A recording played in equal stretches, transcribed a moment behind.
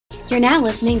You're now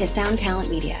listening to Sound Talent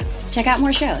Media. Check out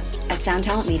more shows at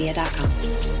soundtalentmedia.com.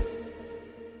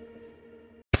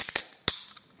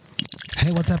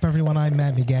 Hey, what's up, everyone? I'm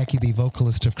Matt Migaki, the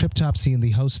vocalist of Cryptopsy and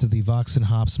the host of the Vox and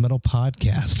Hops Metal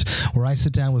Podcast, where I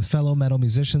sit down with fellow metal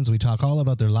musicians. We talk all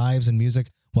about their lives and music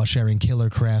while sharing killer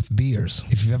craft beers.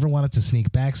 If you've ever wanted to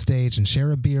sneak backstage and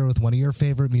share a beer with one of your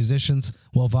favorite musicians,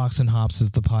 well, Vox and Hops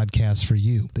is the podcast for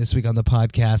you. This week on the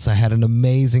podcast, I had an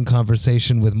amazing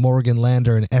conversation with Morgan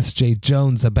Lander and S.J.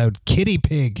 Jones about Kitty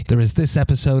Pig. There is this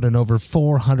episode and over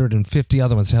 450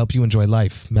 other ones to help you enjoy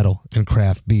life, metal, and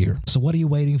craft beer. So what are you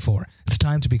waiting for? It's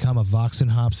time to become a Vox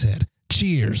and Hops head.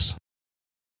 Cheers!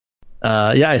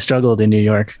 I struggled in New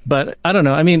York, but I don't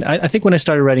know. I mean, I think when I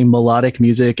started writing melodic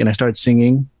music and I started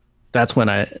singing, that's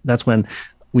when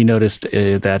we noticed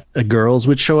that girls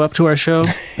would show up to our show,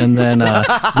 and then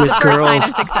with girls,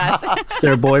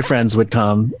 their boyfriends would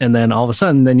come, and then all of a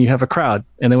sudden, then you have a crowd,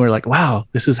 and then we're like, wow,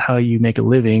 this is how you make a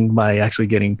living, by actually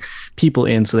getting people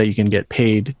in so that you can get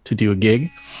paid to do a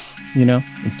gig, you know,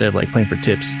 instead of like playing for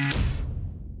tips.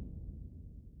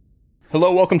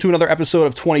 Hello, welcome to another episode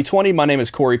of 2020. My name is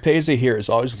Corey Peza, here as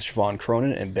always with Siobhan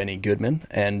Cronin and Benny Goodman.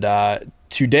 And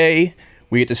today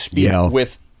we get to speak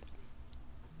with...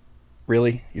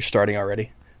 Really? You're starting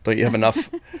already? Don't you have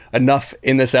enough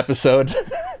in this episode?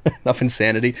 Enough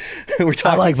insanity?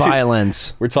 I like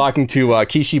violence. We're talking to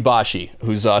Kishi Bashi,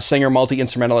 who's a singer,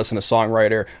 multi-instrumentalist, and a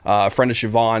songwriter, a friend of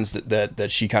Siobhan's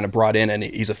that she kind of brought in, and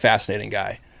he's a fascinating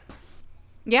guy.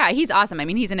 Yeah, he's awesome. I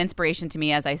mean, he's an inspiration to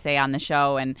me, as I say on the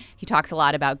show, and he talks a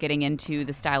lot about getting into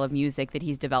the style of music that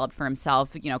he's developed for himself,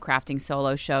 you know, crafting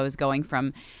solo shows, going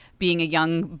from being a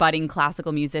young, budding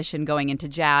classical musician, going into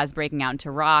jazz, breaking out into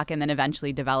rock, and then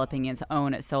eventually developing his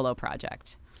own solo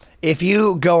project. If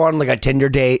you go on like a Tinder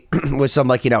date with some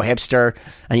like, you know, hipster,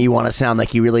 and you want to sound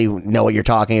like you really know what you're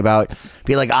talking about,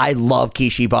 be like, I love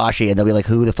Kishi Bashi, and they'll be like,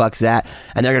 who the fuck's that?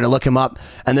 And they're going to look him up,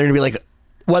 and they're going to be like,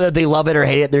 whether they love it or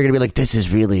hate it, they're going to be like, this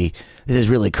is really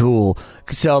cool.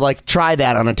 So, like, try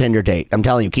that on a Tinder date. I'm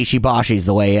telling you, Kishi Bashi is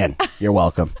the way in. You're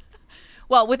welcome.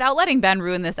 Well, without letting Ben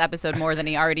ruin this episode more than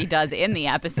he already does in the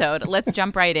episode, let's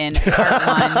jump right in. Part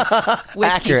one with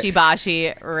Accurate. Kishi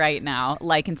Bashi right now.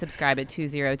 Like and subscribe at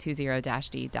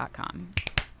 2020-d.com.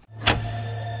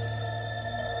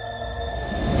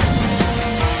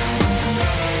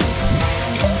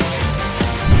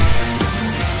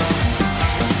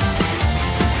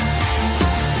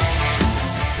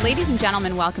 Ladies and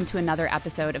gentlemen, welcome to another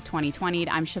episode of 2020.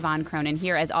 I'm Siobhan Cronin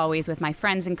here, as always, with my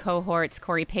friends and cohorts,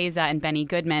 Corey Peza and Benny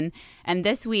Goodman. And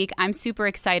this week, I'm super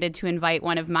excited to invite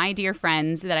one of my dear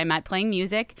friends that I met playing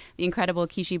music, the incredible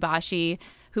Kishi Bashi,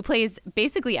 who plays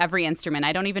basically every instrument.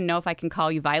 I don't even know if I can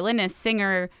call you violinist,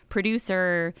 singer,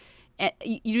 producer.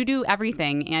 You do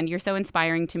everything, and you're so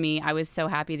inspiring to me. I was so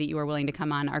happy that you were willing to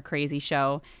come on our crazy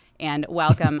show. And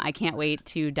welcome. I can't wait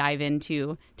to dive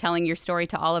into telling your story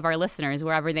to all of our listeners,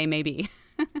 wherever they may be.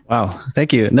 Wow.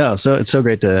 Thank you. No, so it's so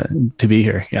great to be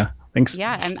here. Yeah. Thanks.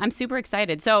 Yeah, I'm super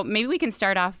excited. So maybe we can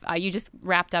start off. You just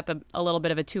wrapped up a little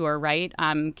bit of a tour, right?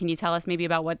 Can you tell us maybe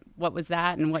about what was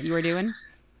that and what you were doing?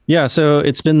 Yeah. So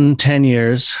it's been 10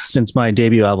 years since my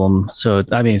debut album. So,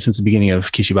 I mean, since the beginning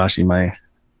of Kishi Bashi, my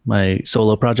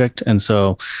solo project. And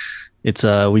so it's,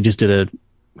 we just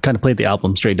kind of played the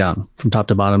album straight down from top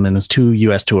to bottom, and it's 2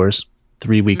 US tours,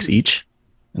 3 weeks each.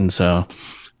 And so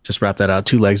just wrapped that out,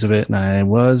 2 legs of it. And I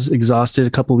was exhausted a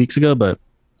couple of weeks ago, but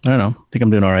I don't know. I think I'm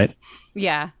doing all right.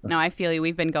 Yeah, no, I feel you.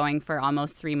 We've been going for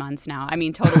almost 3 months now. I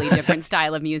mean, totally different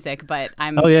style of music, but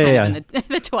I'm of in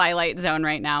the twilight zone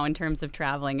right now in terms of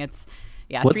traveling. It's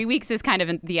 3 weeks is kind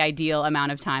of the ideal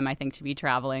amount of time, I think, to be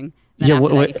traveling. Then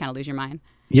after that, you kind of lose your mind.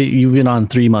 Yeah, you've been on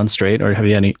 3 months straight, or have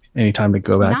you any time to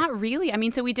go back? Not really. I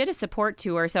mean, so we did a support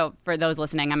tour. So for those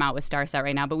listening, I'm out with Starset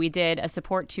right now, but we did a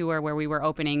support tour where we were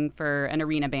opening for an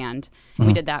arena band. Mm-hmm.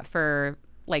 We did that for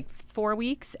like 4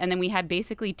 weeks, and then we had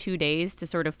basically 2 days to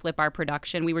sort of flip our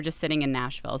production. We were just sitting in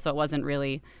Nashville, so it wasn't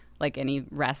really like any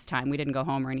rest time. We didn't go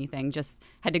home or anything, just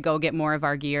had to go get more of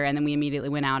our gear, and then we immediately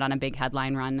went out on a big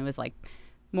headline run. It was like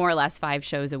more or less 5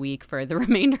 shows a week for the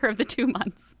remainder of the 2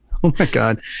 months. Oh my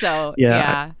God. So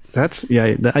I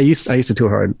used to tour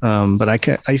hard. But I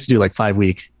used to do like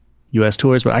 5-week US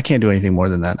tours, but I can't do anything more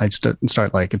than that. I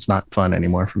start like, it's not fun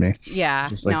anymore for me. Yeah.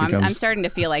 I'm starting to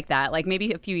feel like that. Like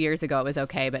maybe a few years ago it was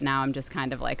okay, but now I'm just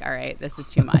kind of like, all right, this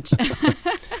is too much.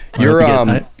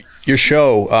 Your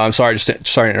show, I'm sorry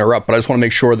to interrupt, but I just want to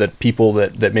make sure that people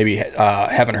that maybe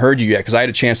haven't heard you yet, because I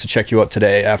had a chance to check you out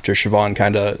today after Siobhan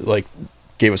kind of like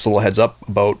gave us a little heads up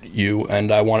about you,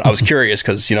 and I was curious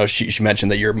because she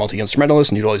mentioned that you're a multi-instrumentalist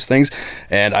and you do all these things,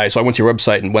 and so I went to your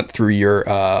website and went through your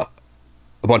a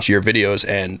bunch of your videos,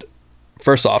 and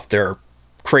first off, they're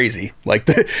crazy. Like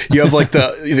you have like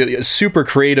the super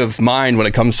creative mind when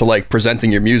it comes to like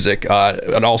presenting your music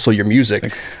and also your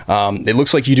music. It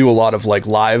looks like you do a lot of like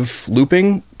live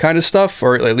looping kind of stuff,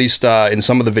 or at least in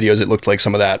some of the videos it looked like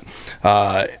some of that.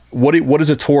 What does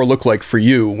a tour look like for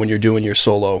you when you're doing your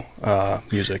solo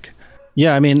music?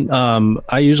 Yeah, I mean,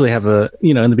 I usually have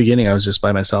in the beginning I was just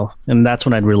by myself, and that's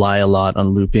when I'd rely a lot on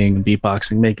looping,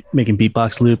 beatboxing, making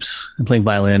beatbox loops and playing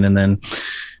violin, and then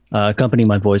accompanying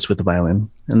my voice with the violin.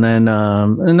 And then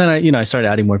I started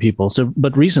adding more people. So,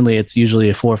 but recently it's usually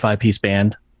a 4 or 5 piece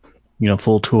band,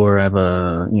 full tour. I have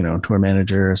a, tour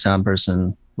manager, a sound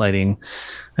person, lighting.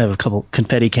 I have a couple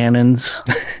confetti cannons,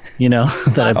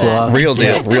 that I blow off. Real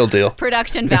deal.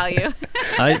 Production value.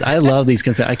 I love these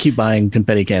I keep buying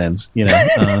confetti cannons,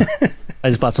 I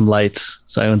just bought some lights,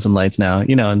 so I own some lights now,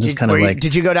 and just kind of like.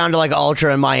 Did you go down to like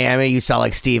Ultra in Miami? You saw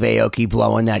like Steve Aoki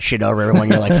blowing that shit over everyone.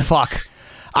 You're like, fuck.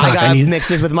 I gotta mix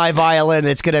this with my violin.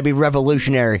 It's gonna be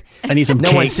revolutionary. I need some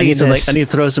cake. I need to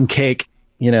throw some cake,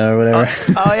 or whatever.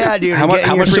 Oh yeah, dude. How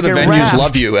much do the venues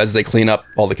love you as they clean up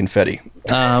all the confetti?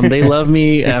 They love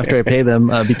me after I pay them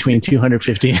between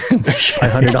 $250 and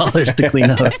 $500 to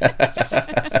clean up.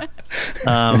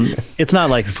 It's not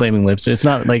like Flaming Lips. It's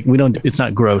not like it's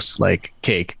not gross like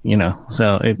cake,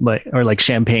 So or like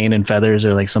champagne and feathers,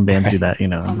 or like some bands do that, Oh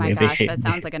my gosh, that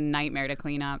sounds like a nightmare to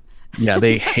clean up. Yeah,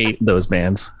 they hate those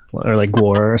bands, or like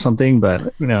Gore or something.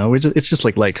 But it's just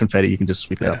like light confetti. You can just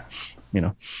sweep it up,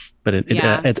 But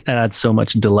it adds so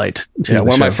much delight to the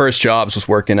one of show. my first jobs was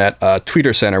working at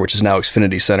Tweeter Center, which is now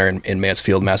Xfinity Center in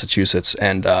Mansfield, Massachusetts.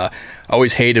 And I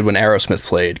always hated when Aerosmith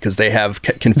played, because they have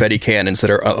confetti cannons that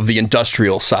are of the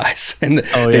industrial size. And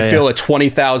they fill a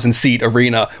 20,000 seat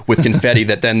arena with confetti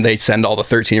that then they send all the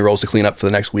 13-year-olds to clean up for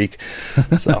the next week.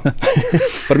 So,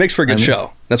 but it makes for a good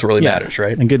show. That's what really matters,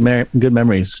 right? And good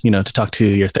memories, to talk to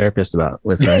your therapist about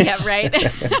with, right? Yeah, right.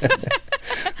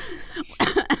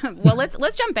 Well,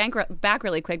 let's jump back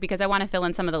really quick, because I want to fill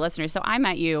in some of the listeners. So I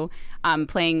met you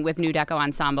playing with New Deco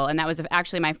Ensemble, and that was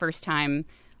actually my first time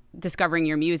discovering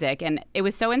your music. And it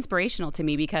was so inspirational to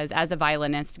me, because as a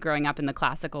violinist growing up in the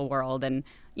classical world and,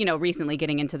 recently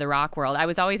getting into the rock world, I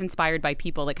was always inspired by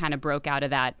people that kind of broke out of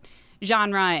that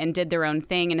genre and did their own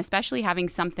thing, and especially having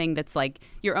something that's like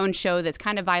your own show that's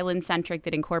kind of violin centric,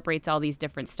 that incorporates all these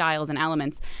different styles and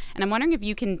elements. And I'm wondering if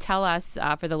you can tell us,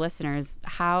 for the listeners,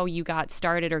 how you got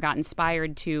started or got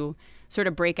inspired to sort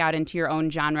of break out into your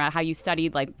own genre, how you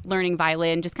studied like learning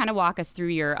violin. Just kind of walk us through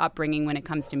your upbringing when it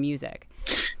comes to music.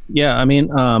 Yeah, I mean,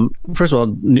 first of all,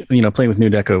 playing with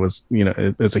New Deco was,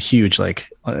 it's a huge, like,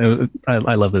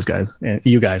 I love those guys, and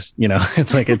you guys,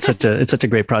 it's like it's such a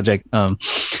great project.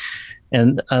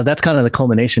 And that's kind of the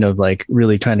culmination of like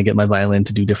really trying to get my violin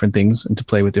to do different things and to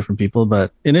play with different people.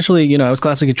 But initially, I was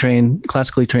classically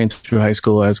trained through high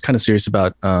school. I was kind of serious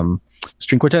about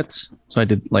string quartets. So I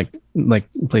did like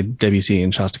played Debussy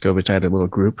and Shostakovich. I had a little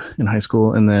group in high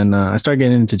school. And then I started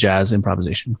getting into jazz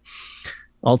improvisation.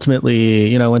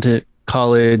 Ultimately, I went to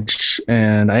college,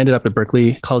 and I ended up at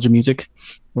Berklee College of Music,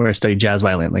 where I studied jazz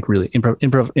violin, like really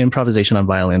improvisation on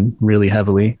violin really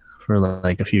heavily for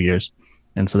like a few years.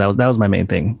 And so that was my main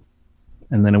thing.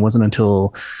 And then it wasn't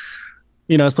until,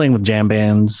 I was playing with jam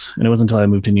bands, and it wasn't until I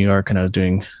moved to New York and I was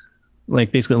doing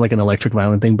like basically like an electric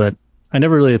violin thing, but I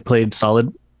never really played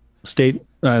solid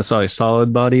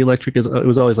body electric. It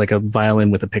was always like a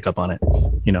violin with a pickup on it,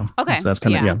 Okay. So that's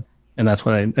kind of, and that's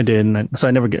what I did. And so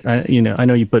I never get, I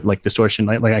know you put like distortion,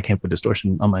 like I can't put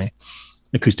distortion on my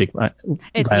acoustic violin.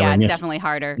 It's definitely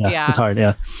harder. Yeah. It's hard.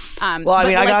 Yeah. Well, I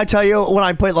mean, I gotta tell you, when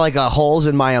I put like holes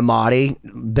in my Amati,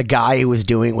 the guy who was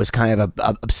doing it was kind of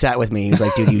upset with me. He was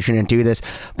like, dude, you shouldn't do this.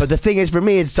 But the thing is, for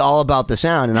me, it's all about the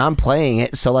sound, and I'm playing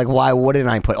it. So like, why wouldn't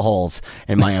I put holes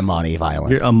in my Amati violin?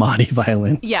 Your Amati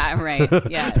violin. Yeah, right.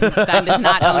 Yeah. Ben does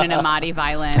not own an Amati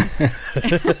violin.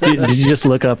 Did you just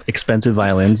look up expensive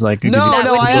violins? Like,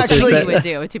 I actually would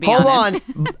do, to be hold honest.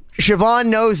 on. Siobhan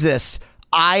knows this.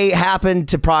 I happen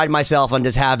to pride myself on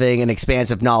just having an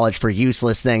expansive knowledge for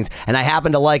useless things, and I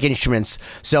happen to like instruments,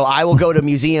 so I will go to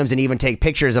museums and even take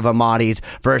pictures of Amatis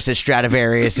versus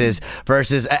Stradivariuses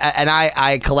and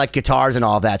I collect guitars and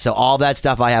all that, so all that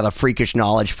stuff I have a freakish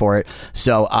knowledge for it.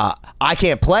 So I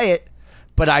can't play it,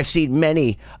 but I've seen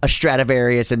many a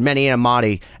Stradivarius and many an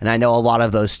Amati, and I know a lot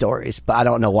of those stories, but I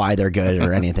don't know why they're good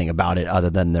or anything about it other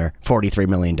than they're $43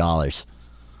 million.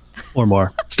 Or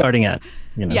more, starting at.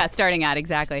 Yeah, starting out,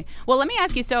 exactly. Well, let me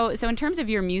ask you, so in terms of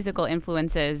your musical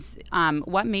influences,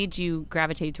 what made you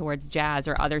gravitate towards jazz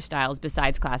or other styles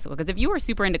besides classical? Because if you were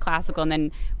super into classical and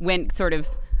then went sort of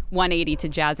 180 to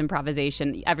jazz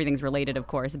improvisation, everything's related, of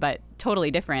course, but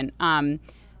totally different.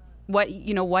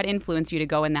 What influenced you to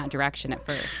go in that direction at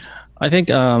first? I think,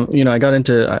 I got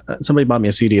into, somebody bought me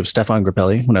a CD of Stefan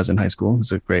Grappelli when I was in high school.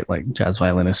 He's a great jazz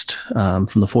violinist from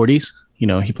the 40s.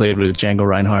 He played with Django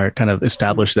Reinhardt, kind of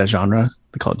established that genre.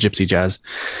 They call it gypsy jazz.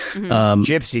 Mm-hmm.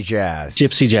 Gypsy jazz.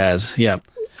 Gypsy jazz, yeah.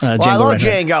 I love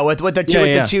Django with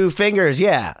the two fingers.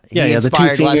 Yeah. He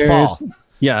inspired the 2 fingers. Les Paul.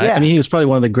 Yeah. I mean, he was probably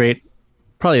one of the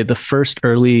probably the first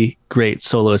early great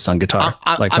soloists on guitar.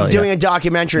 I'm doing a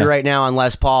documentary right now on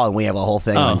Les Paul, and we have a whole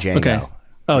thing on Django. Okay.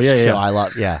 Oh, yeah. So I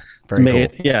love, very cool.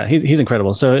 Yeah, he's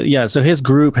incredible. So so his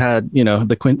group had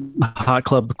the Hot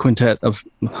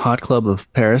Club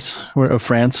of Paris or of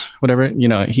France, whatever.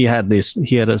 He had a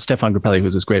Stefan Grappelli, who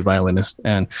was this great violinist,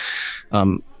 and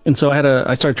so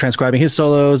I started transcribing his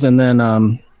solos, and then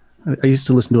I used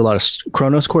to listen to a lot of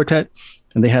Kronos Quartet,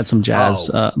 and they had some jazz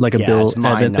Bill it's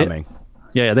mind-numbing.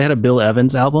 They had a Bill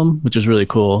Evans album, which is really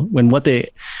cool. When what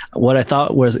I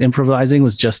thought was improvising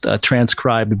was just a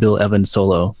transcribed Bill Evans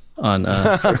solo on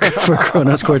for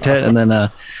Kronos Quartet, and then I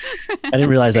didn't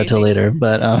realize that till later.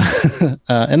 But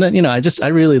and then I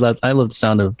really love the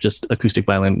sound of just acoustic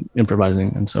violin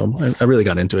improvising, and so I really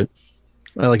got into it.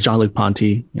 I like Jean-Luc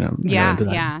Ponty,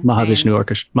 Mahavishnu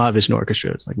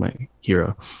Orchestra is like my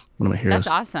hero, one of my heroes. That's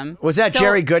awesome. Was that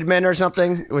Jerry Goodman or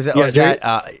something? Was it?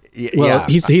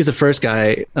 He's the first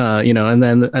guy, and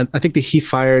then I think that he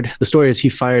fired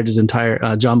his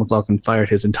entire John McLaughlin fired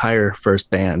his entire first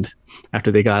band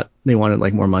after they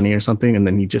wanted more money or something, and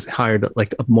then he just hired a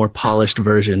more polished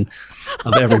version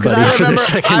of everybody.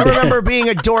 I remember being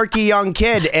a dorky young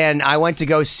kid, and I went to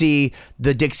go see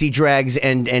the Dixie Dregs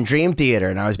and Dream Theater,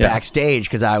 and I was backstage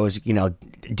because I was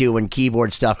doing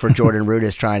keyboard stuff for Jordan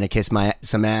Rudess, trying to kiss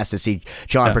some ass to see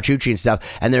John Petrucci and stuff,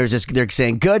 and they're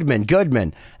saying Goodman,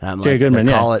 and I'm like,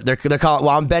 they're calling.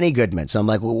 Well, I'm Benny Goodman, so I'm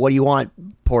like, well, what do you want,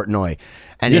 Portnoy?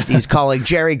 And he's calling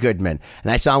Jerry Goodman.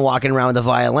 And I saw him walking around with a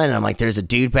violin. And I'm like, there's a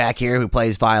dude back here who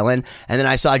plays violin. And then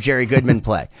I saw Jerry Goodman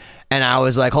play. And I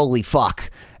was like, holy fuck.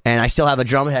 And I still have a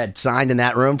drum head signed in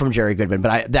that room from Jerry Goodman.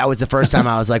 But that was the first time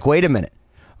I was like, wait a minute.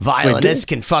 Violinists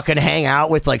can fucking hang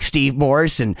out with Steve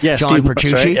Morse and John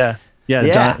Petrucci. Right?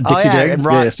 Yeah. Dixie Dregs.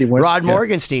 And Steve Morse. Rod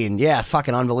Morgenstein. Yeah,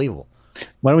 fucking unbelievable.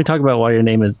 Why don't we talk about why your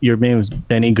name is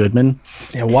Benny Goodman?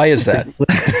 Yeah, why is that?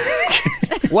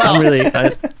 Well,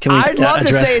 I'd love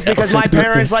to say it's because my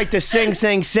parents like to sing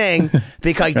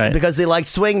because they like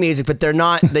swing music, but they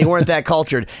weren't that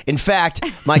cultured. In fact,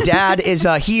 my dad is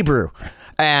Hebrew,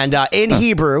 and in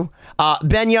Hebrew,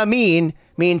 Benjamin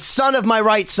means son of my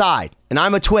right side, and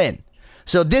I'm a twin.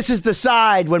 So this is the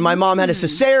side when my mom had a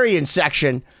cesarean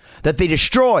section that they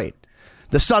destroyed.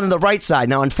 The son of the right side.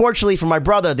 Now, unfortunately for my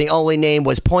brother, the only name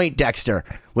was Poindexter,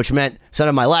 which meant son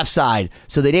of my left side.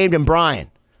 So they named him Brian.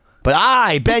 But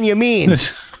I, Benjamin,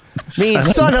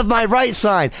 means son of my right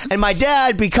side. And my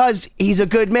dad, because he's a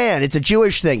good man, it's a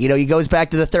Jewish thing. He goes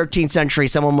back to the 13th century.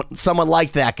 Someone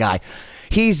liked that guy.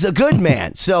 He's a good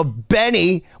man. So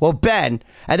Ben.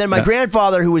 And then my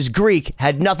grandfather, who was Greek,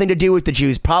 had nothing to do with the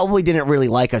Jews, probably didn't really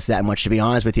like us that much, to be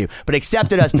honest with you, but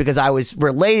accepted us because I was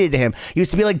related to him. He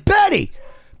used to be like, Benny,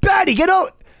 get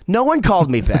out. No one called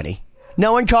me Benny.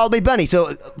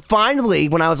 So finally,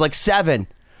 when I was 7,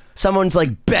 someone's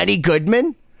like, Benny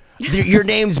Goodman? Your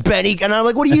name's Benny? And I'm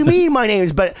like, what do you mean my name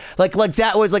is Benny? Like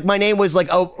that was my name was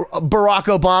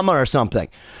Barack Obama or something.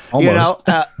 Almost.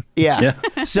 Yeah.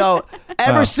 So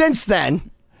ever since then,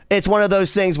 it's one of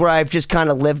those things where I've just kind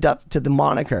of lived up to the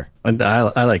moniker.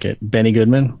 I like it. Benny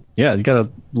Goodman. Yeah, you got a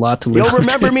lot to live You'll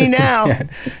remember me now. And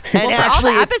for all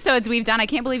the episodes we've done, I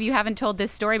can't believe you haven't told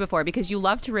this story before, because you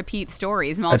love to repeat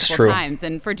stories multiple times.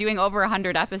 And for doing over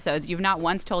 100 episodes, you've not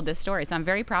once told this story. So I'm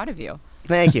very proud of you.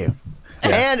 Thank you.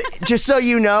 And just so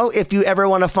you know, if you ever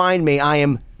want to find me, I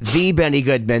am the Benny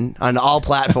Goodman on all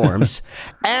platforms.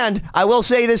 And I will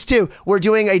say this too: we're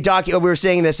doing a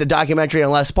documentary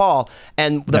on Les Paul.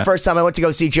 And the first time I went to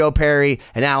go see Joe Perry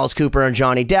and Alice Cooper and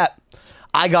Johnny Depp,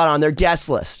 I got on their guest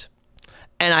list,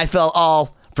 and I felt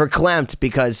all verklempt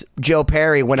because Joe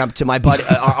Perry went up to my buddy,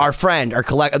 our friend,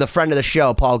 the friend of the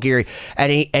show, Paul Geary,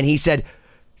 and he said,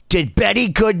 "Did Benny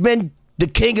Goodman, the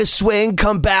King of Swing,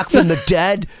 come back from the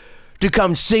dead to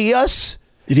come see us?"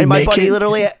 And my buddy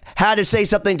literally had to say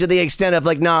something to the extent of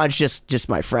 "No, it's just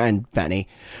my friend Benny."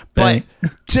 But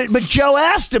Joe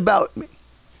asked about me.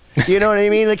 You know what I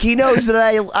mean? He knows that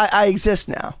I exist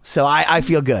now, so I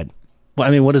feel good. Well,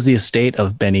 I mean, what does the estate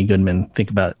of Benny Goodman think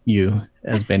about you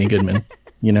as Benny Goodman?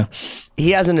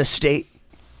 He has an estate.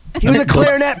 He was a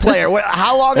clarinet player.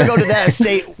 How long ago did that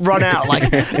estate run out? Like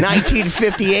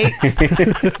 1958?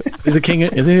 Isn't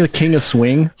he the king of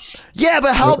swing? Yeah,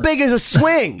 but how big is a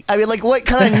swing? I mean, like, what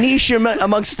kind of niche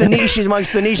amongst the niche?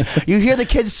 You hear the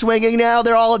kids swinging now?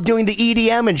 They're all doing the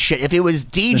EDM and shit. If it was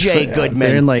DJ Goodman,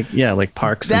 they're in like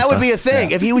parks. That and would be a thing.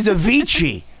 Yeah. If he was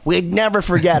Avicii, we'd never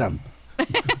forget him.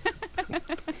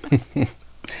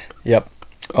 Yep.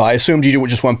 Well, I assumed you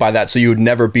just went by that, so you would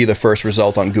never be the first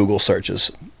result on Google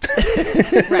searches.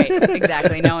 Right,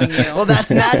 exactly, knowing you. Well,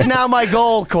 that's now my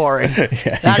goal, Corey.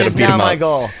 Yeah, that is now my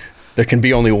goal. There can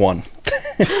be only one.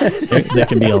 there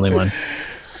can be only one.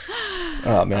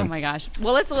 Oh man! Oh my gosh!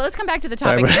 Well, let's come back to the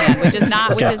topic at hand, which is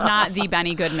not the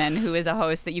Benny Goodman, who is a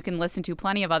host that you can listen to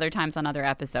plenty of other times on other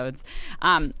episodes.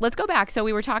 Let's go back. So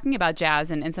we were talking about jazz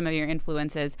and some of your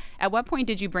influences. At what point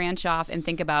did you branch off and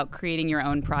think about creating your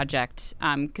own project?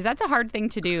 Because that's a hard thing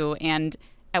to do. And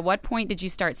at what point did you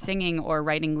start singing or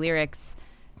writing lyrics?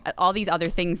 All these other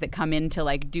things that come into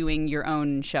like doing your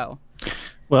own show.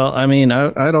 Well, I mean,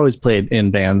 I'd always played in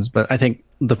bands, but I think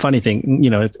the funny thing,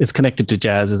 it's connected to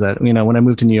jazz is that, when I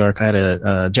moved to New York, I had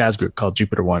a jazz group called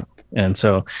Jupiter One. And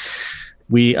so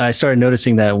I started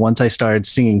noticing that once I started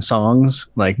singing songs,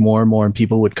 like more and more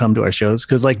people would come to our shows.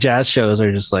 Cause like jazz shows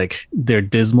are just like, they're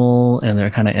dismal and they're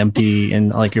kind of empty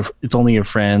and like it's only your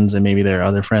friends and maybe their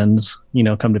other friends,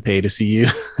 come to pay to see you.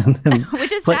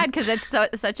 Which is sad because it's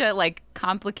such a like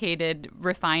complicated,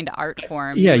 refined art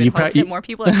form. Yeah. You hope that more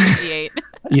people appreciate.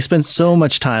 You spend so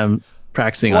much time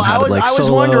practicing on how to like I was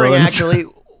solo wondering and, actually.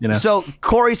 So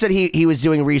Corey said he was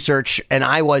doing research and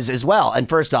I was as well. And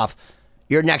first off,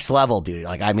 you're next level, dude.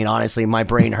 Like, I mean, honestly, my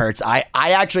brain hurts. I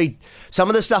actually, some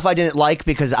of the stuff I didn't like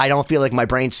because I don't feel like my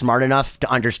brain's smart enough to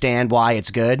understand why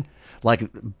it's good. Like,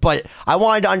 but I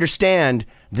wanted to understand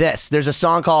this. There's a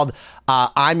song called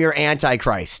I'm Your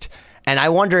Antichrist. And I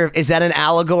wonder, is that an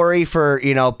allegory for,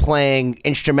 playing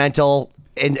instrumental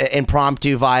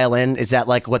impromptu violin? Is that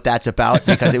like what that's about?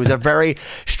 Because it was a very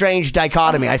strange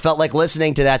dichotomy. I felt like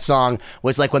listening to that song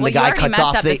was like when the guy cuts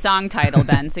off the song title,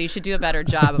 Ben, so you should do a better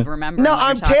job of remembering. No,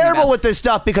 I'm terrible with this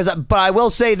stuff but I will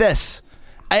say this.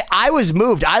 I was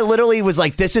moved. I literally was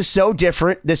like, this is so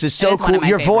different. This is so cool.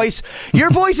 Your voice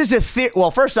is well,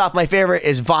 first off, my favorite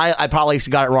is I probably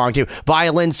got it wrong too.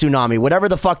 Violin Tsunami, whatever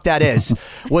the fuck that is,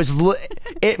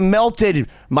 it melted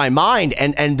my mind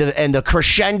and the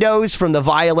crescendos from the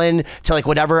violin to like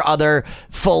whatever other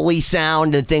Foley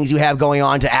sound and things you have going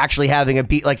on to actually having a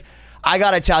beat. Like, I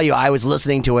gotta tell you, I was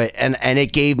listening to it and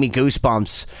it gave me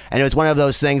goosebumps. And it was one of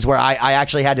those things where I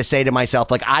actually had to say to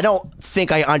myself, like, I don't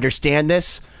think I understand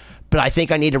this, but I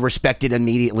think I need to respect it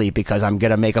immediately because I'm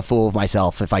gonna make a fool of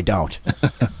myself if I don't.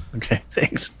 Okay,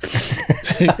 thanks.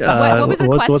 What was the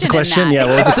question? What's the question? Yeah,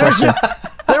 what was the question?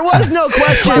 There was no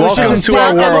question. Welcome to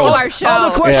our world. To our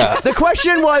show. The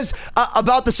question was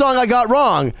about the song I got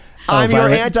wrong. I'm your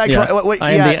Antichrist. Yeah.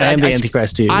 I am the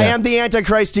Antichrist to you. I am the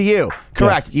Antichrist to you.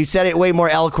 Correct. Yeah. You said it way more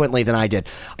eloquently than I did.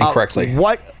 Incorrectly.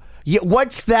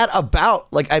 What's that about?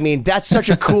 Like, I mean, that's such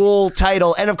a cool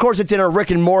title. And of course, it's in a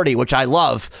Rick and Morty, which I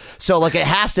love. So, like, it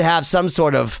has to have some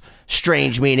sort of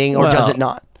strange meaning, or does it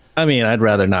not? I mean, I'd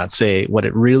rather not say what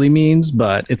it really means,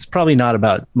 but it's probably not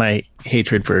about my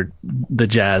hatred for the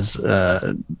jazz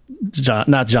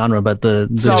not genre, but the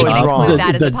job. Exclude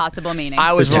that as a possible meaning.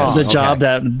 I was wrong.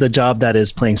 The job that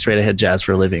is playing straight ahead jazz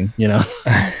for a living.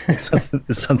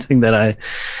 It's something that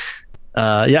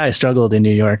I struggled in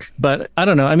New York, but I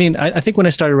don't know. I mean, I think when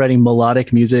I started writing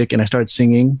melodic music and I started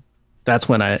singing, that's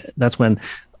when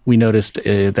we noticed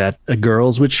that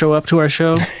girls would show up to our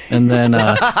show, and then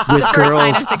with girls,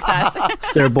 sign of success.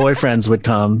 their boyfriends would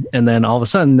come, and then all of a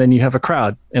sudden, then you have a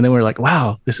crowd, and then we're like,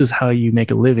 wow, this is how you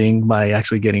make a living by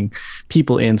actually getting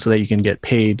people in, so that you can get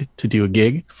paid to do a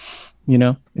gig,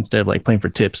 instead of like playing for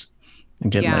tips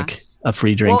and getting like a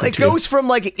free drink. Well, it goes from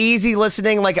like easy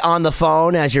listening, like on the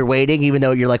phone as you're waiting, even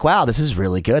though you're like, wow, this is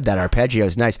really good. That arpeggio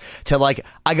is nice. To like,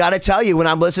 I got to tell you, when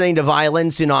I'm listening to Violin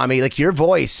Tsunami, like your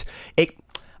voice,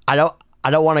 I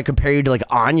don't want to compare you to like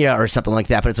Anya or something like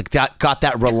that, but it's like that got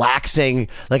that relaxing,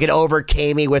 like it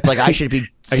overcame me with like I should be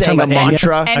saying a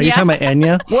mantra. Are you talking about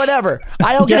Anya? Whatever.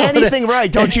 I don't get anything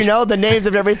right. Don't you know? The names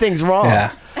of everything's wrong.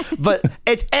 Yeah. But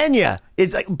it's Enya.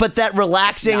 It's like, but that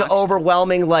relaxing,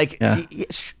 overwhelming, like Anya,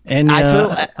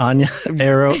 Anya,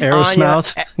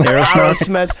 Aerosmith.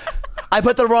 I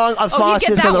put the wrong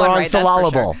emphasis on the wrong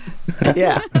syllable. Sure.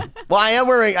 Yeah. Well, I am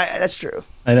wearing. That's true.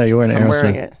 I know you're wearing Aerosmith. I'm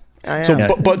wearing it.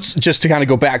 So, but just to kind of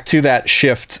go back to that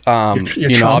shift,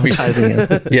 you're obviously,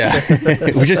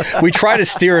 we try to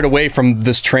steer it away from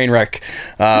this train wreck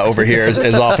over here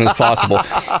as often as possible.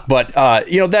 But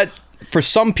that for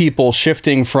some people,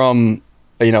 shifting from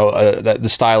the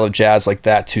style of jazz like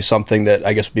that to something that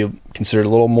I guess would be considered a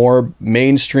little more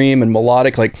mainstream and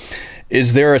melodic? Like,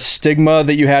 is there a stigma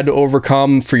that you had to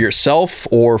overcome for yourself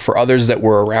or for others that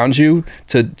were around you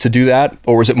to do that?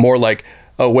 Or was it more like,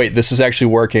 oh, wait, this is actually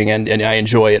working and I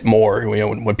enjoy it more,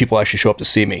 when people actually show up to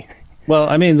see me? Well,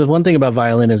 I mean, the one thing about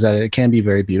violin is that it can be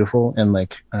very beautiful and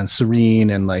like serene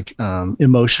and like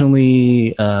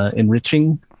emotionally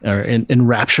enriching or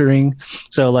enrapturing.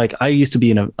 So like I used to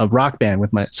be in a rock band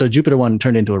so Jupiter One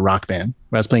turned into a rock band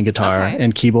where I was playing guitar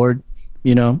and keyboard,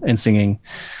 and singing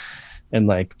and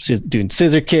like doing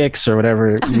scissor kicks or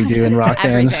whatever we do in rock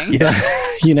bands. Yes.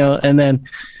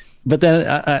 But then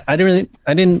I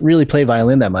didn't really play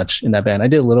violin that much in that band. I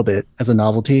did a little bit as a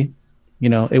novelty.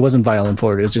 It wasn't violin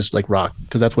forward. It was just like rock,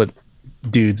 because that's what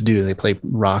dudes do. They play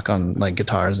rock on like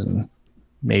guitars and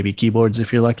maybe keyboards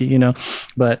if you're lucky,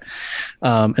 But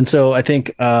and so I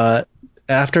think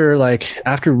after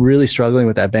really struggling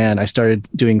with that band, I started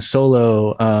doing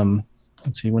solo.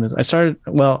 Let's see, I started.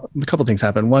 Well, a couple of things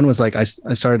happened. One was like I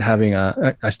started having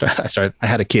I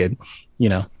had a kid,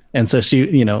 and so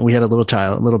she, we had a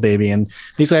little baby, and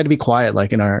basically I had to be quiet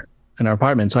like in our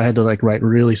apartment. So I had to like write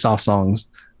really soft songs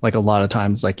like a lot of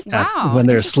times, like when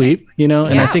they're asleep, and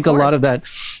I think a lot of that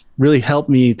really helped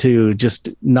me to just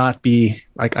not be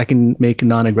like, I can make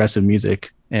non-aggressive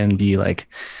music and be like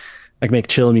make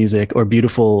chill music or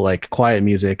beautiful, like quiet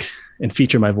music and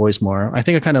feature my voice more. I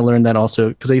think I kind of learned that also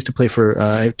because I used to play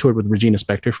I toured with Regina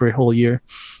Spektor for a whole year,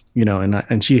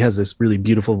 and she has this really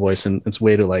beautiful voice, and it's a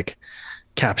way to like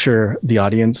capture the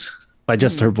audience by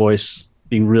just her voice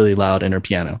being really loud and her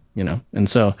piano, and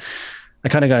so I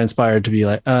kind of got inspired to be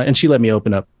like, and she let me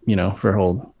open up, for a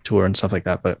whole tour and stuff like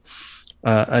that. But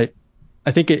I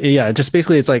think just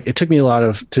basically it's like, it took me a lot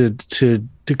of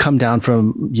to come down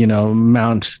from,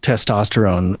 Mount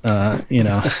testosterone,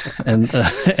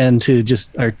 and to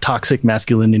just our toxic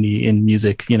masculinity in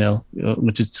music,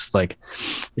 which is just like,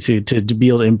 to be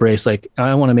able to embrace, like,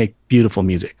 I want to make beautiful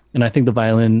music. And I think the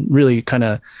violin really kind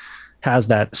of has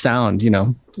that sound,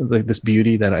 like this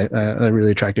beauty that I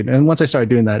really attracted. And once I started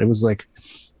doing that, it was like,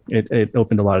 it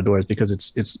opened a lot of doors, because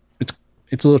it's a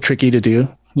little tricky to do,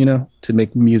 to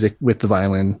make music with the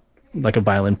violin, like a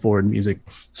violin forward music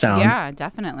sound. Yeah,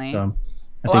 definitely. I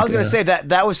was going to say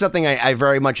that was something I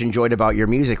very much enjoyed about your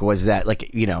music, was that, like,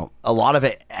 a lot of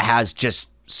it has just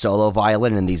solo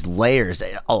violin and these layers,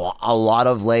 a lot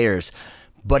of layers,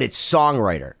 but it's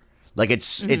songwriter. Like it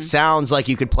sounds like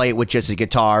you could play it with just a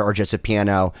guitar or just a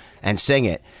piano and sing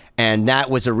it. And that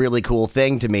was a really cool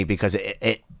thing to me, because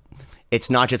it's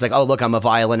not just like, oh, look, I'm a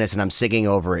violinist and I'm singing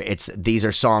over it. These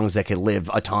are songs that could live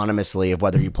autonomously of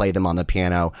whether you play them on the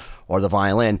piano or the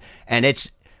violin. And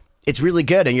it's really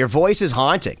good. And your voice is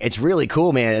haunting. It's really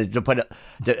cool, man, to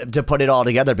put it all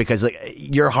together, because like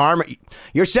your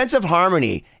sense of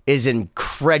harmony is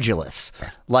incredulous.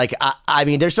 Like, I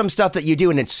mean, there's some stuff that you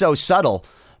do and it's so subtle,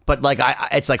 but like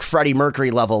it's like Freddie Mercury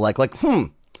level, like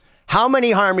how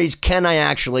many harmonies can I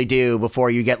actually do before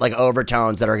you get like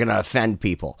overtones that are going to offend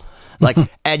people? Like,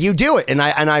 and you do it. And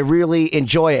I really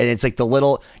enjoy it. And it's like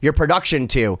your production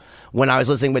too, when I was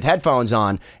listening with headphones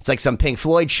on, it's like some Pink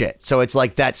Floyd shit. So it's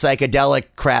like that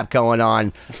psychedelic crap going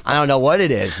on. I don't know what it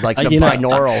is, like some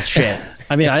binaural shit.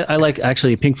 I mean, I like,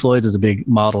 actually, Pink Floyd is a big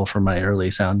model for my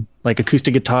early sound, like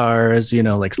acoustic guitars,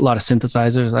 like a lot of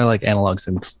synthesizers. I like analog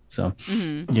synths. So,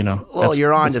 well,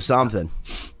 you're on to something.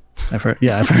 I've heard.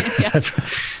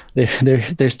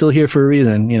 They're still here for a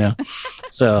reason,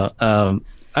 So,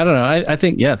 I don't know. I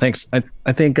think, thanks.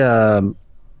 I think, I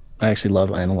actually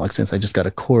love analog synths. I just got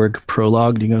a Korg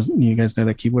Prologue. Do you guys know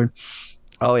that keyboard?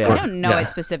 Oh yeah. I don't know it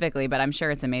specifically, but I'm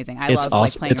sure it's amazing. I love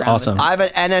awesome. Like playing around awesome. with I have an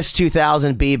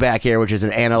NS2000B back here, which is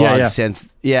an analog synth.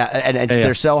 Yeah, and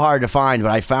they're so hard to find,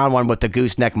 but I found one with the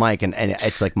gooseneck mic, and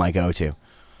it's like my go-to.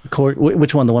 Korg,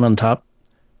 which one? The one on top?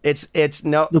 It's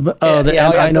no.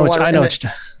 I know what you're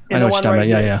talking about.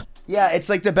 Yeah. Yeah, it's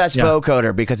like the best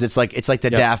vocoder, because it's like the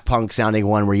Daft Punk sounding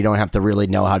one where you don't have to really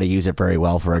know how to use it very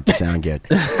well for it to sound good.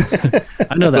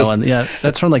 I know that one. Yeah,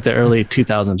 that's from like the early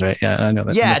 2000s, right? Yeah, I know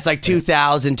that. Yeah, it's like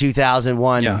 2000,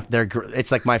 2001. Yeah.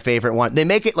 It's like my favorite one. They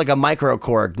make it like a micro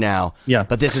Korg now. Yeah.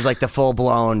 But this is like the full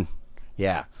blown.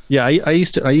 Yeah. Yeah, I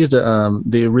used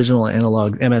the original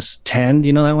analog MS-10. Do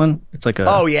you know that one? It's like a.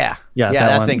 Oh yeah. Yeah,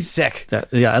 that thing's sick.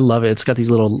 I love it. It's got these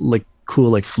little like cool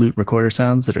like flute recorder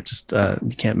sounds that are just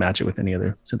you can't match it with any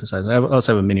other synthesizer. I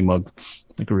also have a Mini Moog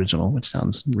like original, which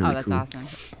sounds really cool. Oh, that's awesome.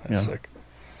 That's sick.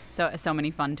 So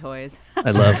many fun toys.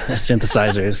 I love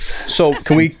synthesizers. So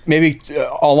can we maybe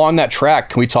along that track,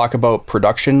 can we talk about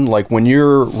production? Like when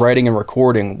you're writing and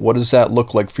recording, what does that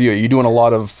look like for you? Are you doing a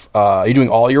lot of, are you doing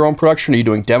all your own production? Are you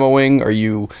doing demoing? Are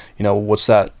you what's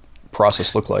that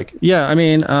process look like? Yeah, I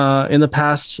mean, in the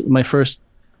past, my first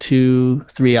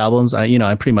 2-3 albums,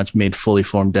 I pretty much made fully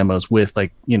formed demos with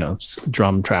like,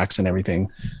 drum tracks and everything,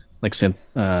 like synth.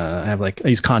 I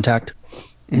use Contact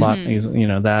a lot, I use,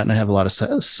 that, and I have a lot of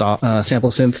sample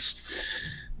synths,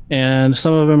 and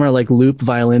some of them are like loop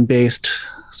violin based.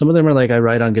 Some of them are like I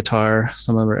write on guitar.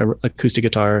 Some of them are acoustic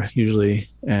guitar usually,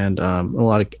 and a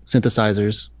lot of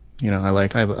synthesizers. I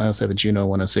also have a Juno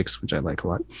 106, which I like a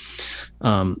lot.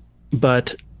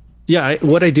 But yeah,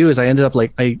 what I do is I ended up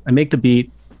like I make the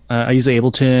beat. I use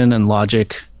Ableton and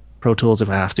Logic, Pro Tools if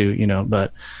I have to,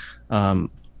 but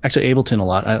actually Ableton a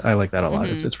lot. I like that a lot.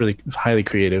 It's really highly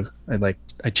creative.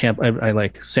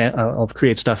 I'll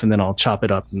create stuff and then I'll chop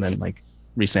it up and then like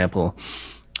resample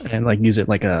and like use it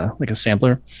like a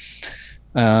sampler.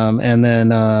 And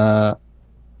then I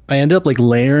end up like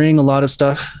layering a lot of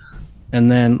stuff,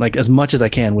 and then like as much as I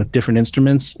can with different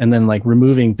instruments, and then like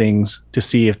removing things to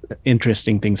see if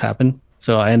interesting things happen.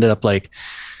 So I ended up like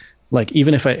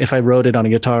even if I wrote it on a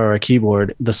guitar or a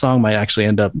keyboard, the song might actually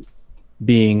end up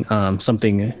being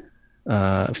something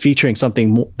featuring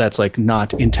something that's like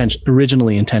not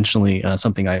originally intentionally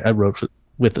something I wrote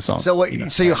with the song. So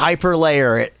so you hyper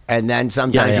layer it, and then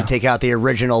sometimes you take out the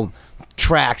original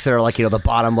tracks that are like the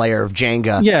bottom layer of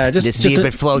Jenga. Yeah, to see if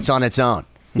it floats on its own.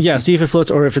 Yeah, see if it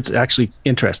floats or if it's actually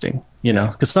interesting.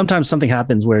 Because sometimes something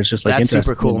happens where it's just like that's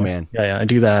interesting. Super cool, man. Yeah, I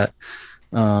do that.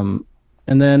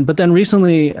 But then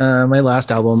recently, my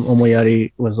last album,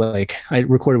 Omoyari, was like I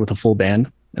recorded with a full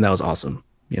band, and that was awesome.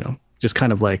 Just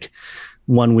kind of like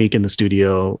 1 week in the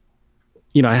studio.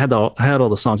 I had all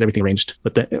the songs, everything arranged,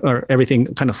 or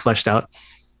everything kind of fleshed out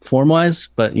form wise,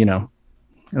 but and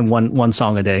one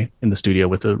song a day in the studio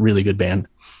with a really good band.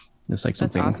 It's like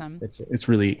something. That's awesome.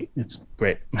 It's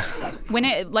great.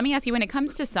 Let me ask you, when it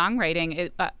comes to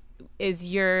songwriting, is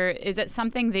it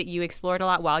something that you explored a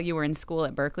lot while you were in school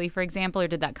at Berkeley, for example, or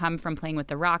did that come from playing with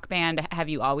the rock band? Have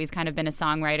you always kind of been a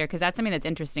songwriter? Because that's something that's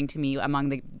interesting to me among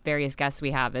the various guests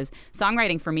we have. Is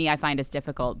songwriting for me, I find is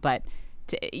difficult, but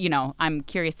I'm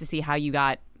curious to see how you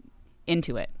got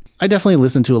into it. I definitely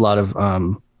listen to a lot of I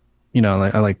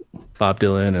like Bob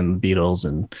Dylan and the Beatles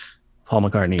and Paul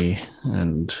McCartney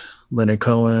and Leonard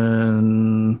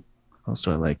Cohen. What else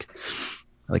do I like?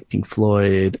 I like Pink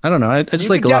Floyd. I don't know. I just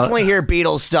like a lot. You definitely hear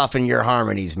Beatles stuff in your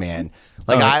harmonies, man.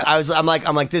 Like I'm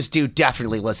like this dude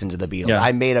definitely listened to the Beatles. Yeah.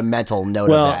 I made a mental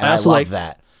note of that. And I love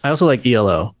that. I also like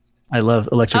ELO. I love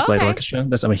Electric Light Orchestra.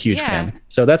 I'm a huge fan.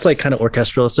 So that's like kind of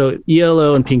orchestral. So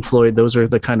ELO and Pink Floyd, those are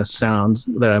the kind of sounds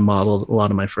that I modeled a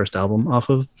lot of my first album off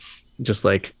of. Just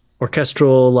like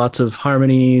orchestral, lots of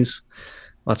harmonies,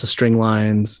 lots of string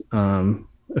lines,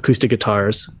 acoustic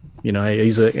guitars. I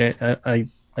used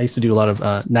to do a lot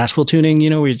of Nashville tuning,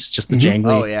 where it's just the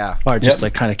jangly part, just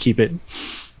like kind of keep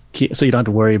so you don't have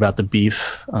to worry about the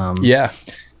beef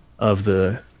of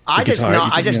the I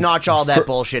just notch all that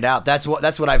bullshit out. That's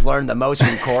what I've learned the most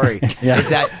from Corey. Is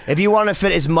that if you want to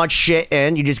fit as much shit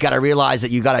in, you just got to realize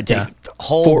that you got to take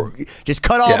just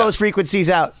cut all those frequencies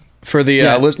out. For the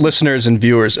listeners and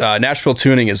viewers, Nashville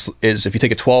tuning is if you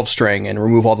take a 12 string and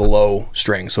remove all the low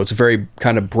strings, so it's a very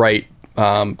kind of bright,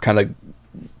 kind of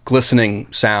glistening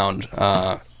sound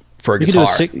for a guitar.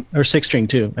 You can do a 6 string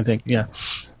too, I think. Yeah.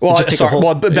 Well, that's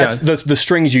the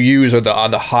strings you use are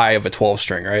the high of a 12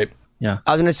 string, right? Yeah.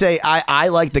 I was going to say, I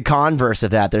like the converse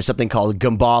of that. There's something called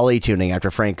Gambale tuning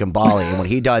after Frank Gambale. And what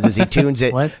he does is he tunes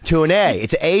it to an A.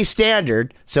 It's A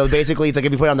standard. So basically, it's like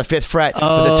if you put it on the 5th fret,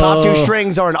 but the top 2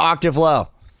 strings are an octave low.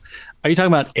 Are you talking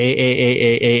about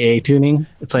A tuning?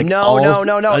 It's like no.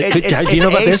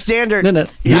 It's A standard. No.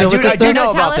 I do know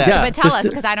about that. But tell us,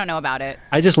 because I don't know about it.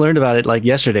 I just learned about it like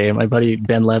yesterday, and my buddy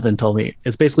Ben Levin told me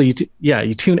it's basically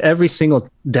you tune every single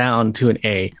down to an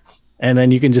A, and then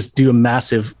you can just do a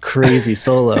massive, crazy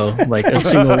solo, like a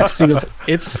single.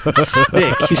 It's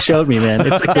sick. He showed me, man.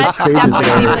 It's like that definitely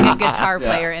seems like a guitar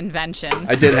player invention.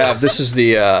 I did have. This is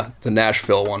the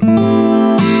Nashville one.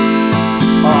 Oh,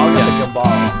 I'll get the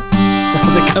Gambale.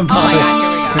 Oh my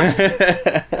God, here we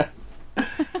go.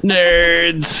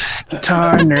 Nerds,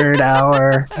 guitar nerd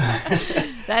hour.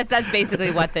 That's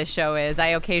basically what this show is. I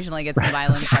occasionally get some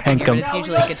violin stuff in here, but it's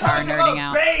usually guitar nerding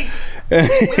out. Bass.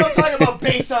 We don't talk about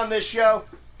bass on this show.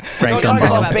 We don't talk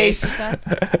about bass.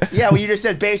 Yeah, well, you just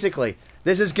said basically.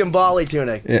 This is Gambale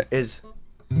tuning. Yeah. Do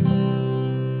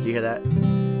you hear that?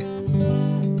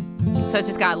 So it's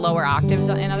just got lower octaves,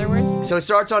 in other words? So it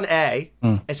starts on A,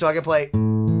 and so I can play...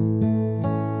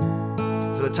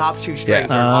 So the top two strings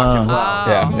are an octave low.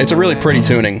 Yeah, it's a really pretty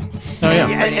tuning. Oh yeah.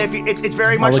 And it's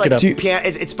very much look like it up.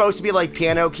 it's supposed to be like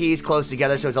piano keys close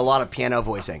together, so it's a lot of piano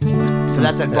voicing. So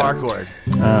that's a bar chord.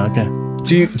 Okay.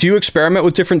 Do you experiment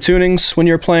with different tunings when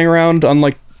you're playing around on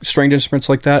like stringed instruments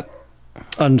like that?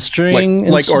 On string,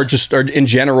 or in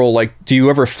general, like, do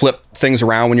you ever flip things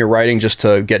around when you're writing just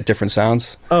to get different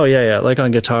sounds? Oh yeah. Like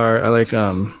on guitar, I like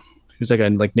who's that guy?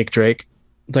 Like Nick Drake,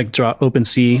 like drop open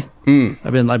C.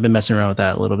 I've been messing around with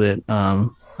that a little bit.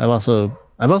 I've also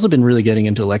been really getting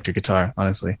into electric guitar,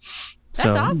 honestly.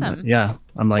 That's awesome. Yeah,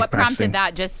 I'm like. What practicing. prompted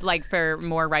that? Just like for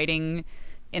more writing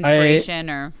inspiration,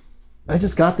 or? I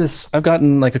just got this. I've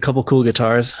gotten like a couple cool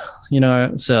guitars,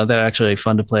 so they're actually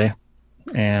fun to play.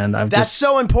 And that's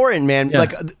so important, man. Yeah.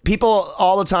 Like people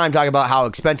all the time talk about how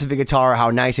expensive a guitar,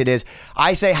 how nice it is.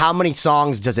 I say, how many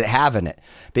songs does it have in it?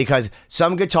 Because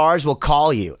some guitars will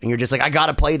call you and you're just like, I got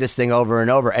to play this thing over and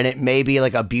over. And it may be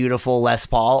like a beautiful Les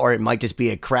Paul, or it might just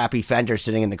be a crappy Fender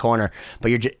sitting in the corner.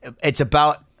 But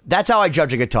that's how I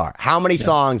judge a guitar. How many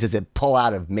songs does it pull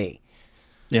out of me?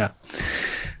 Yeah.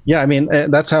 Yeah. I mean,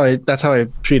 that's how I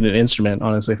treat an instrument.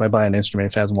 Honestly, if I buy an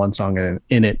instrument, if it has one song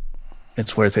in it,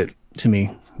 it's worth it to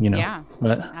me, Yeah,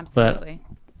 absolutely.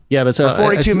 But so for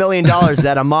 $42 million,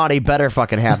 that Amati better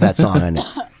fucking have that song in it.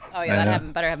 Oh yeah,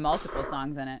 that better have multiple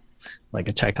songs in it. Like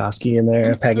a Tchaikovsky in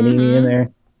there, a Paganini in there.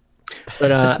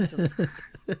 But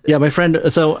yeah, my friend.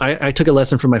 So I took a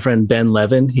lesson from my friend Ben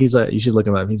Levin. You should look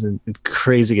him up. He's a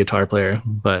crazy guitar player.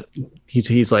 But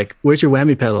he's like, "Where's your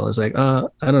whammy pedal?" I was like, "I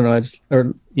don't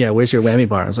know. Where's your whammy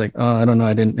bar?" I was like, "Oh, I don't know.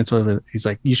 I didn't." And so he's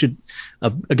like, "You should. A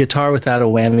guitar without a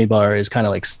whammy bar is kind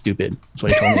of like stupid." That's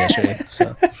what he told me yesterday.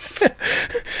 So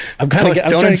I'm kind of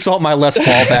don't insult my Les Paul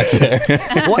back there.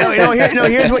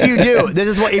 Here's what you do. This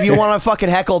is what, if you want to fucking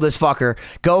heckle this fucker,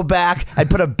 go back and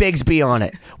put a Bigsby on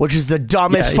it, which is the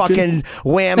dumbest fucking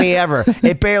whammy ever.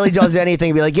 It barely does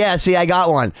anything. Be like, yeah, see, I got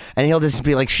one, and he'll just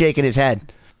be like shaking his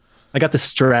head. I got the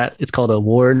Strat. It's called a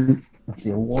Ward. Let's see,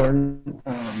 a Ward.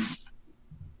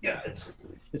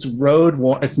 It's road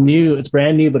worn. It's new. It's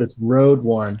brand new, but it's road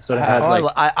worn. So it has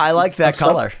I like that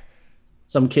color.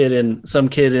 Some kid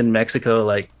in Mexico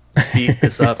like beat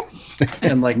this up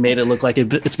and like made it look like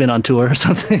it's been on tour or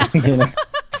something.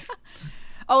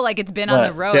 Oh, like it's been on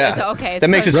the road. Yeah. It's okay. That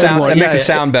makes it sound. That makes it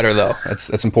sound better though.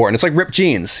 That's important. It's like ripped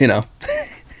jeans,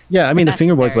 Yeah, I mean the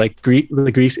fingerboard's like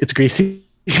grease. It's greasy.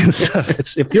 So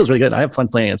it feels really good. I have fun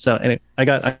playing it. So I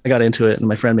got into it, and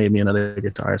my friend made me another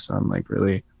guitar. So I'm like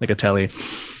really like a telly.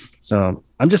 So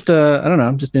I'm just I don't know.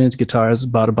 I'm just been into guitars.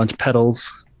 Bought a bunch of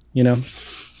pedals.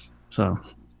 So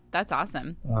that's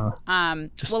awesome. I'm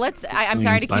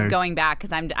sorry to keep going back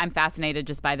because I'm fascinated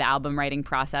just by the album writing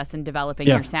process and developing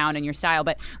your sound and your style.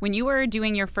 But when you were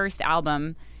doing your first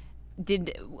album,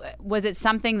 was it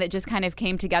something that just kind of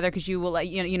came together? Because you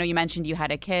mentioned you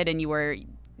had a kid and you were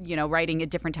writing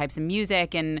different types of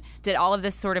music, and did all of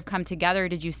this sort of come together?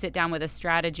 Did you sit down with a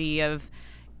strategy of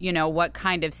what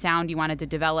kind of sound you wanted to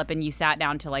develop, and you sat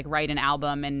down to like write an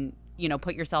album and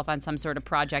put yourself on some sort of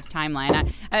project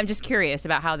timeline? I'm just curious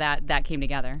about how that came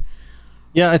together.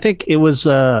 Yeah, I think it was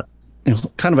kind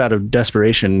of out of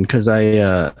desperation because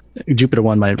Jupiter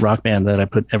One, my rock band that I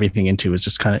put everything into, was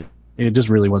just it just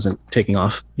really wasn't taking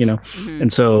off, Mm-hmm.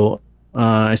 And so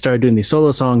I started doing these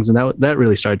solo songs, and that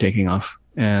really started taking off.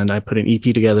 And I put an EP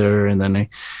together, and then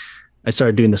I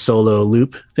started doing the solo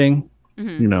loop thing,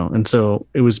 mm-hmm. And so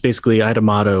it was basically, I had a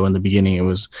motto in the beginning. It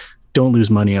was, don't lose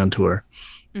money on tour,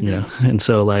 mm-hmm. And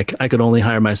so like I could only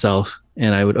hire myself,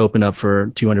 and I would open up for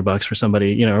 $200 for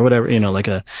somebody, or whatever,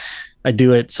 I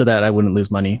do it so that I wouldn't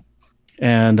lose money.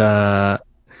 And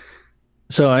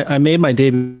so I made my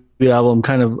debut album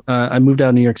I moved out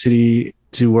of New York City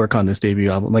to work on this debut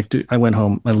album. I went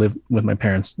home, I lived with my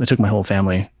parents. I took my whole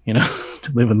family,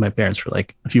 to live with my parents for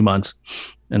like a few months.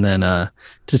 And then to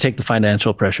take the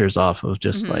financial pressures off of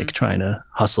just mm-hmm. like trying to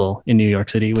hustle in New York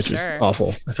City, which was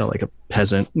awful. I felt like a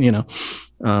peasant,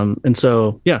 And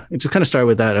so, yeah, it just kind of started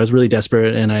with that. I was really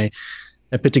desperate, and I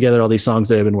put together all these songs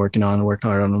that I've been working on and worked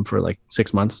hard on them for like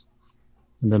 6 months.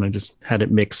 And then I just had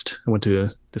it mixed. I went to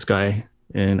this guy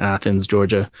in Athens,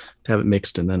 Georgia, to have it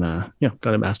mixed, and then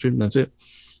got it mastered, and that's it.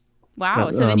 Wow!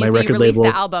 So then you released label,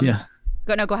 the album. Yeah.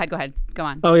 Go ahead. Go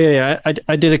on. Oh yeah.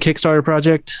 I did a Kickstarter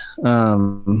project.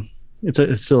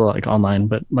 It's still like online,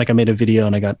 but like I made a video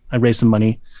and I raised some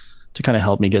money to kind of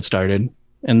help me get started,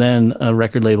 and then a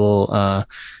record label,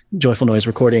 Joyful Noise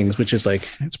Recordings, which is like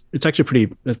it's actually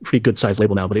a pretty good sized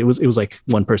label now, but it was like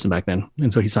one person back then,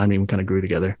 and so he signed me and we kind of grew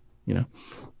together.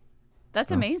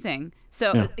 That's amazing.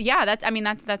 So yeah, that's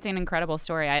an incredible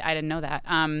story. I didn't know that.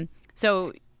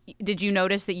 So did you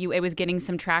notice that it was getting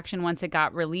some traction once it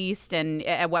got released? And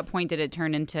at what point did it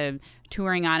turn into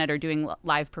touring on it or doing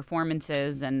live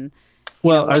performances? And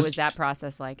what was that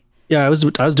process like? Yeah, I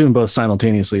was doing both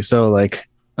simultaneously. So like,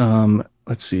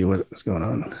 let's see what was going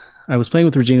on. I was playing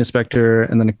with Regina Spektor,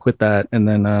 and then I quit that, and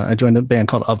then I joined a band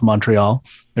called Of Montreal.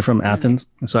 They're from Athens,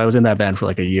 and so I was in that band for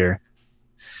like a year.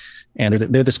 And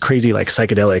they're this crazy like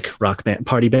psychedelic rock band,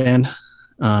 party band.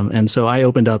 And so I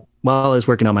opened up while I was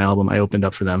working on my album. I opened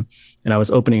up for them, and I was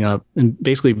opening up and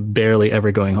basically barely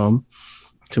ever going home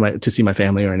to see my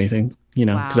family or anything,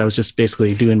 because I was just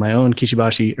basically doing my own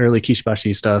early Kishi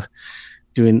Bashi stuff,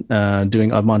 doing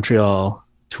Of Montreal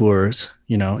tours,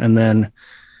 and then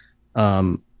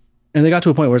and they got to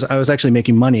a point where I was actually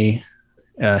making money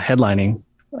headlining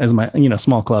as my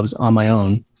small clubs on my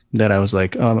own, that I was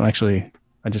like, I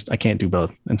can't do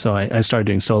both. And so I started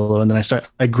doing solo, and then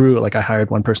I grew, like I hired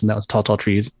one person that was Tall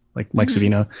Trees, like Mike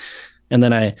Savino. And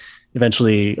then I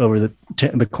eventually, over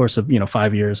the course of,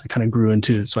 5 years, I kind of grew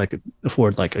into, so I could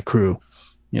afford like a crew,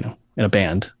 in a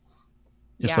band,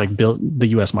 just like build the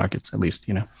US markets at least,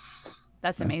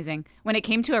 That's amazing. When it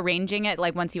came to arranging it,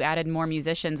 like once you added more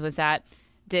musicians,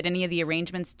 did any of the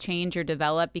arrangements change or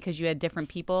develop because you had different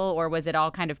people, or was it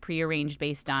all kind of prearranged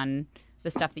based on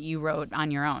the stuff that you wrote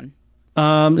on your own?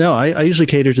 No, I usually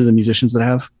cater to the musicians that I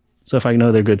have. So if I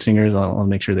know they're good singers, I'll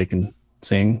make sure they can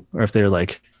sing, or if they're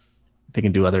like, they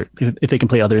can do if they can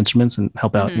play other instruments and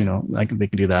help out, they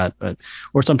can do that.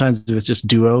 Or sometimes if it's just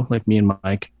duo, like me and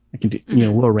Mike, I can do,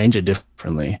 we'll arrange it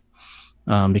differently.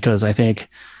 Because I think,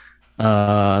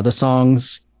 the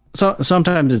songs, so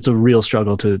sometimes it's a real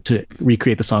struggle to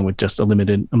recreate the song with just a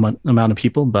limited amount of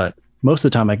people, but most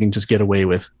of the time I can just get away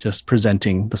with just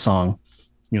presenting the song,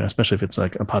 especially if it's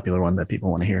like a popular one that people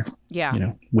want to hear.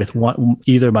 Yeah. With one,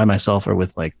 either by myself or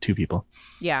with like two people.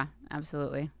 Yeah,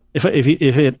 absolutely. If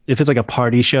it's like a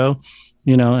party show,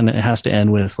 and it has to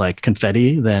end with like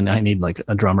confetti, then I need like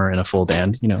a drummer and a full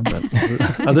band, but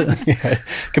it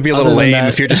could be a little lame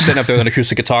if you're just sitting up there with an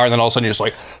acoustic guitar and then all of a sudden you're just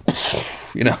like,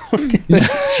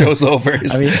 show's over.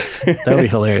 I mean, that would be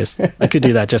hilarious. I could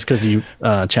do that just because you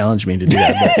challenged me to do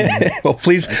that. Well,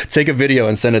 please take a video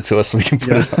and send it to us so we can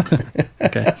put it on.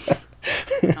 Okay.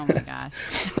 Oh my gosh.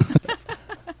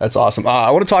 That's awesome.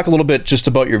 I want to talk a little bit just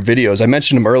about your videos. I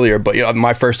mentioned them earlier, but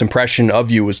my first impression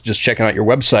of you was just checking out your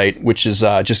website, which is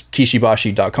just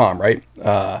kishibashi.com, right?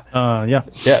 Yeah.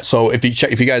 Yeah. So if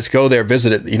you guys go there,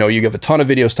 visit it, you have a ton of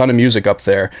videos, ton of music up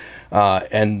there.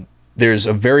 And there's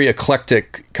a very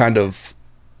eclectic kind of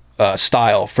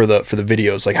style for the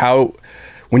videos. Like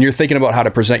when you're thinking about how to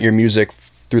present your music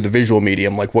through the visual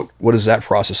medium, like what does that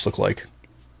process look like?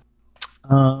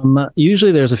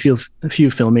 Usually there's a few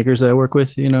filmmakers that I work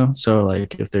with, so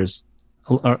like if there's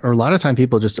a lot of time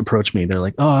people just approach me, they're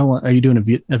like, oh, are you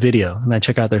doing a video? And I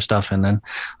check out their stuff, and then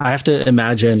I have to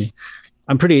imagine.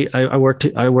 I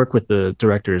work with the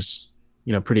directors,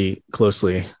 pretty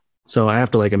closely, so I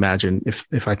have to like imagine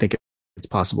if I think it's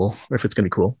possible or if it's going to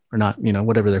be cool or not,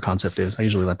 whatever their concept is. I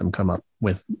usually let them come up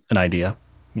with an idea.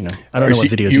 I don't know what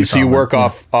videos you saw. So you work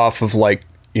off of like,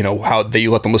 how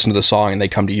you let them listen to the song and they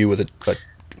come to you with a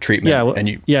treatment. Yeah. Well,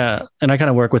 and I kind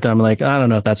of work with them. Like, I don't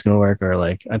know if that's going to work, or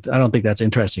like, I don't think that's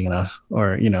interesting enough,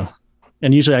 or,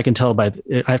 and usually I can tell I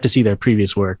have to see their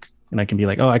previous work, and I can be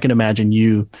like, oh, I can imagine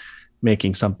you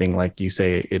making something like you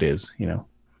say it is,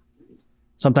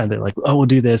 Sometimes they're like, oh, we'll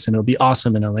do this and it'll be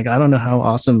awesome. And I'm like, I don't know how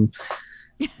awesome,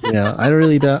 I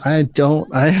don't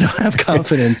have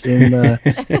confidence in you're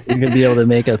gonna be able to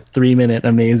make a 3-minute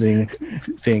amazing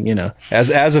thing,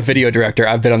 As a video director,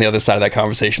 I've been on the other side of that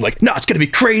conversation, like, no, it's gonna be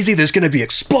crazy, there's gonna be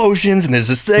explosions and there's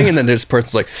this thing, and then there's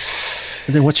person's like,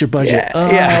 and then what's your budget?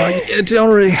 I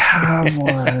don't really have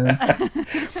one.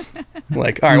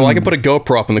 Like, all right, well, I can put a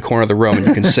GoPro up in the corner of the room and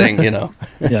you can sing,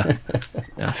 Yeah.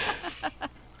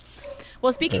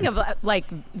 Well, speaking of like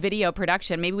video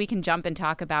production, maybe we can jump and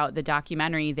talk about the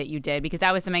documentary that you did, because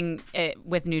that was something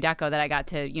with New Deco that I got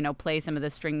to, play some of the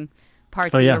string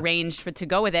parts that you arranged to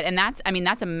go with it. And that's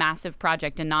a massive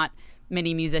project, and not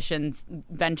many musicians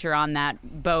venture on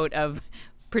that boat of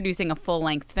producing a full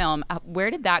length film. Where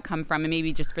did that come from? And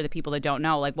maybe just for the people that don't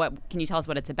know, like, can you tell us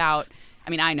what it's about? I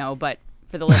mean, I know, but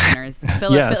for the listeners,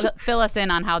 fill us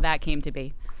in on how that came to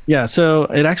be. Yeah, so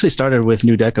it actually started with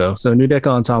New Deco. So New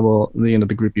Deco Ensemble,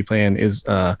 the group you play in, is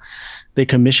they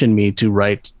commissioned me to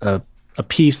write a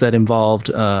piece that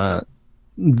involved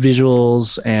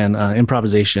visuals and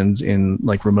improvisations in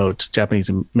like remote Japanese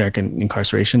American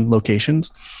incarceration locations.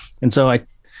 And so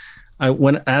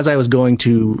as I was going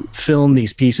to film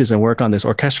these pieces and work on this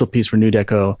orchestral piece for New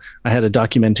Deco, I had a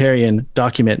documentarian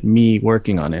document me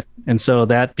working on it. And so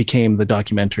that became the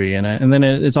documentary. And then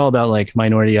it's all about like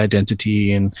minority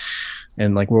identity and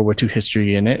like World War II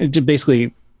history. And it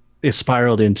basically it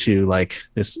spiraled into like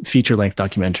this feature length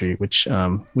documentary, which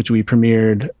we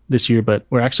premiered this year, but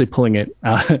we're actually pulling it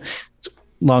out. It's a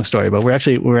long story, but we're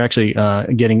actually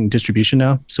getting distribution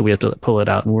now. So we have to pull it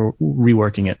out and we're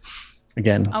reworking it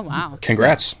again. Oh, wow.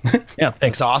 Congrats. Yeah.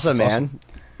 Thanks. It's awesome, man. Awesome.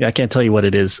 Yeah. I can't tell you what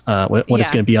it is, what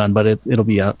it's going to be on, but it'll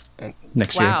be out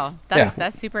next year. Wow.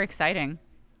 That's super exciting.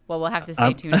 Well, we'll have to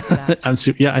stay tuned for that. I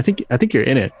think you're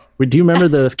in it. Do you remember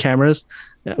the cameras?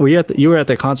 You were at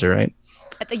the concert, right?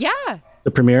 Yeah. The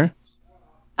premiere?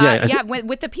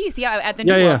 With the piece. Yeah. At the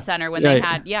New World Center when they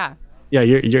had, Yeah,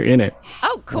 you're in it.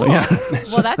 Oh, cool.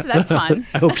 Well, that's fun.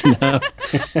 I hope you know.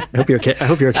 I hope you're okay.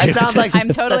 That sounds like I'm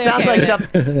totally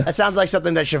that sounds like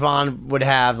something that Siobhan would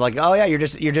have. Like, oh yeah, you're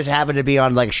just happen to be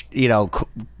on like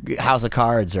House of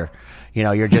Cards, or you're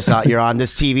on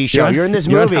this TV show. You're in this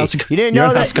movie. You didn't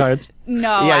know that? House Cards.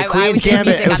 No. Yeah, Queen's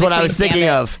Gambit is what I was thinking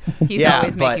of. He's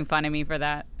always making fun of me for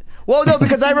that. Well, no,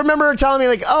 because I remember her telling me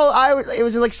like, it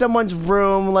was in like someone's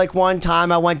room. Like one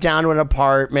time I went down to an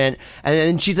apartment and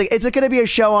then she's like, it's going to be a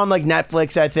show on like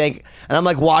Netflix, I think. And I'm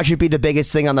like, why should it be the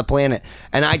biggest thing on the planet?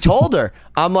 And I told her,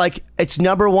 I'm like, it's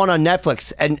number one on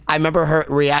Netflix. And I remember her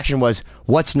reaction was,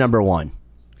 what's number one?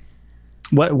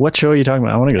 What show are you talking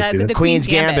about? I want to go see the that. Queen's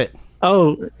Gambit.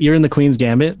 Oh, you're in the Queen's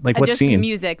Gambit? Like what just scene?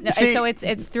 Music. So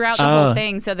it's throughout the whole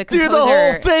thing. So the composer... Through the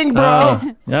whole thing, bro.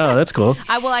 Oh, that's cool.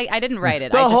 I didn't write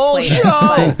it. The whole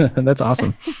show. That's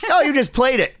awesome. Oh, you just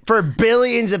played it for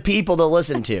billions of people to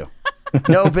listen to.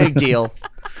 No big deal.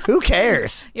 Who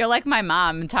cares? You're like my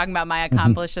mom talking about my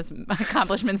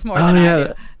accomplishments more than I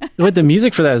do. But the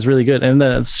music for that is really good, and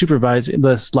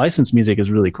the licensed music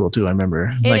is really cool too. I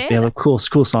remember they have cool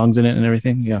songs in it and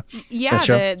everything. Yeah.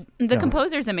 Yeah. The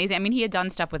composer's amazing. I mean, he had done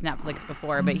stuff with Netflix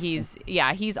before, but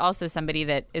he's also somebody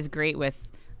that is great with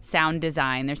sound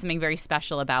design. There's something very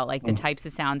special about like the types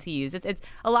of sounds he uses. It's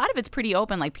a lot of it's pretty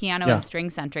open, like piano and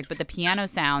string centric, but the piano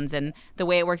sounds and the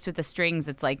way it works with the strings,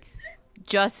 it's like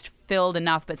just filled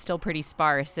enough, but still pretty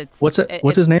sparse. What's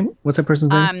his name? What's that person's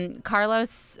name?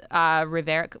 Carlos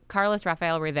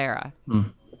Rafael Rivera.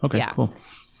 Okay, cool.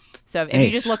 So if you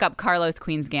just look up Carlos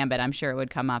Queen's Gambit, I'm sure it would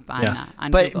come up on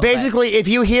But Google, basically, if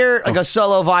you hear like a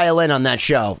solo violin on that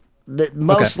show,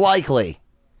 most likely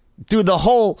through the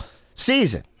whole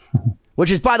season,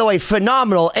 which is, by the way,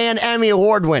 phenomenal and Emmy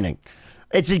Award winning.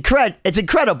 It's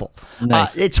incredible.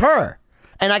 Nice. It's her.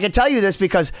 And I can tell you this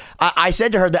because I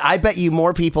said to her that I bet you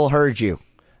more people heard you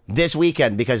this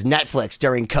weekend because Netflix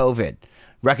during COVID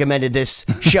recommended this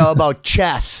show about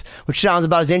chess, which sounds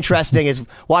about as interesting as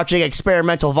watching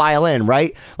experimental violin,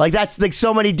 right? Like that's like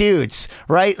so many dudes,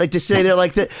 right? Like to sit there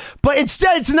like that. But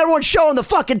instead, it's the number one show on the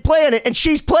fucking planet, and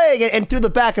she's playing it, and through the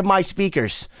back of my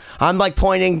speakers, I'm like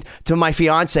pointing to my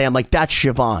fiance. I'm like, that's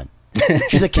Siobhan.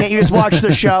 She's like, can't you just watch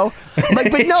the show? I'm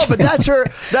like, but no, but that's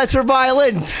her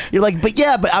violin. You're like, but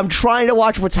yeah, but I'm trying to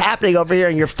watch what's happening over here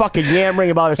and you're fucking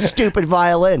yammering about a stupid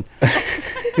violin.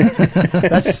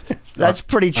 That's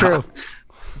pretty true.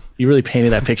 You really painted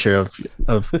that picture of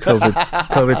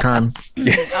COVID time.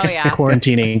 Oh yeah.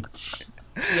 Quarantining.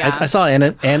 Yeah. I saw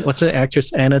what's the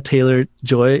actress Anna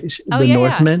Taylor-Joy,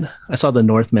 Northman. Yeah. I saw The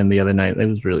Northman the other night. It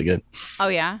was really good. Oh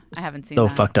yeah, I haven't seen so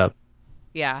that. Fucked up.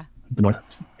 Yeah. The North.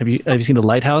 Have you seen The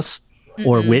Lighthouse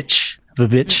or Witch? The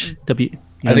Witch.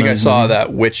 I think I saw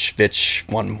that Witch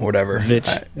one, whatever. Witch.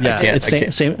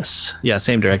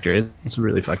 Same director. It's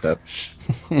really fucked up.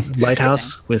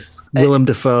 Lighthouse with Willem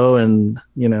Dafoe and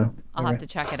I'll have to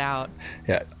check it out.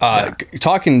 Yeah.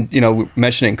 Talking,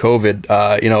 mentioning COVID,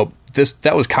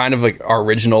 that was kind of like our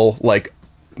original like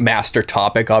master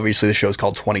topic. Obviously the show's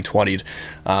called 2020,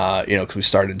 because we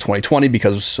started in 2020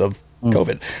 because of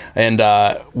COVID. And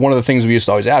one of the things we used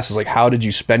to always ask is like, how did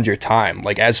you spend your time?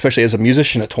 Like, especially as a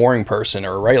musician, a touring person,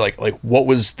 or right? Like what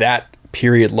was that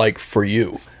period like for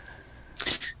you?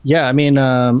 Yeah, I mean,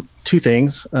 two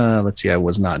things. Let's see, I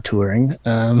was not touring.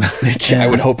 I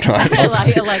would hope not.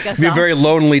 It'd be a very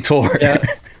lonely tour. Yeah.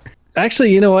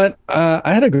 Actually, you know what?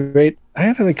 I had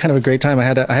kind of a great time. I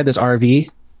had this RV,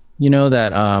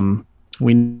 that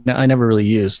I never really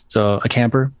used, so a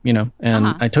camper, and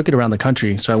I took it around the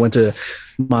country. So I went to,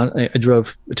 I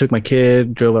took my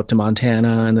kid, drove up to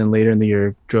Montana, and then later in the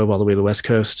year drove all the way to the West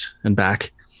Coast and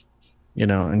back,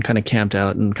 and kind of camped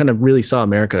out and kind of really saw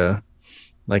America,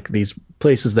 like these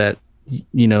places that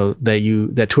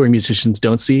that touring musicians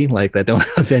don't see, like that don't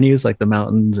have venues, like the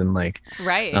mountains and like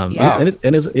right.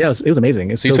 It was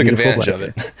amazing. It's so you took advantage of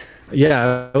it.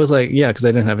 Yeah, I was like, yeah, because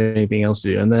I didn't have anything else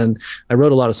to do. And then I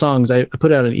wrote a lot of songs. I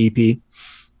put out an EP,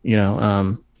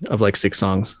 of like 6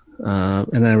 songs. And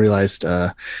then I realized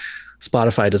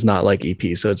Spotify does not like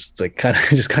EP, so it's like kind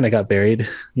of got buried,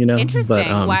 Interesting.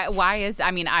 But, why is?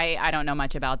 I mean, I don't know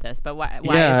much about this, but why is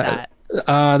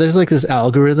that? There's like this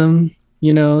algorithm.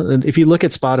 If you look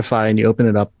at Spotify and you open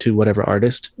it up to whatever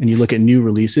artist and you look at new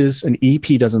releases, an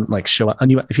EP doesn't like show up.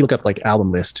 If you look up like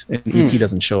album list, an EP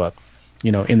doesn't show up,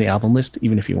 in the album list,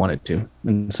 even if you want it to.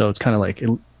 And so it's kind of like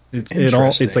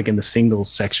it's like in the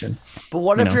singles section. But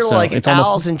what if you're like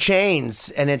Alice in Chains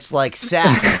and it's like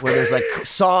Sack, where there's like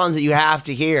songs that you have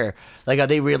to hear? Like, are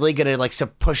they really gonna like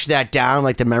push that down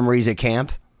like the Memories at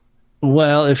Camp?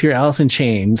 Well, if you're Alice in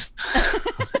Chains,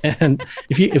 and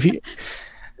if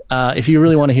you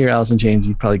really want to hear Alice in Chains,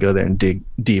 you probably go there and dig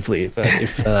deeply. But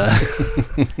if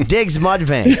Diggs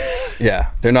Mudvayne, yeah,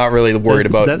 they're not really worried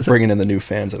about bringing in the new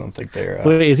fans. I don't think they're.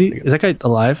 Wait, is that guy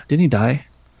alive? Didn't he die?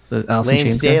 The Alice in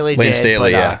Chains Staley guy? Lane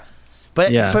Staley, yeah.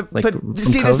 But like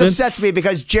see, COVID? this upsets me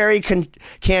because Jerry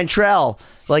Cantrell,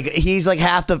 like he's like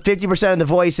 50% of the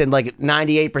voice and like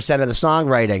 98% of the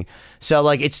songwriting. So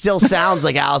like it still sounds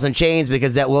like Alice in Chains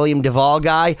because that William Duvall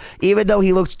guy, even though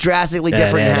he looks drastically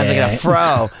different and has like a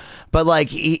fro, but like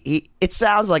it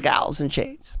sounds like Alice in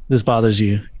Chains. This bothers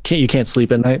you? You can't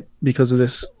sleep at night because of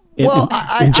this? Well,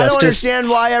 I don't understand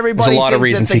why everybody. There's a lot of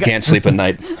reasons he can't sleep at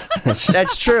night.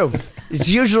 That's true. It's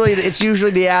usually the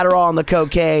Adderall and the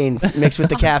cocaine mixed with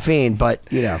the caffeine, but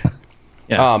Yeah.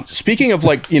 Speaking of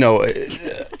like,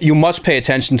 you must pay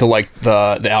attention to like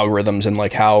the algorithms and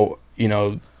like how I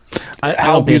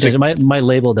don't pay attention. My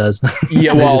label does.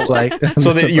 Yeah, well,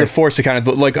 so that you're forced to kind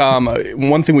of like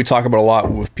one thing we talk about a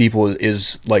lot with people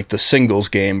is like the singles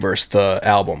game versus the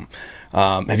album.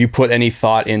 Have you put any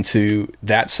thought into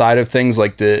that side of things?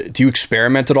 Like do you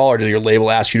experiment at all, or does your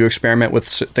label ask you to experiment with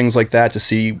things like that to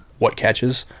see what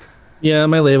catches? Yeah,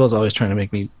 my label's always trying to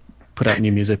make me put out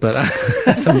new music, but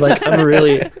I'm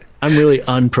really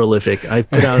unprolific. I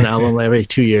put out an album every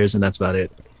 2 years, and that's about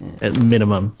it at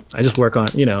minimum. I just work on,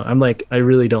 I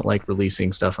really don't like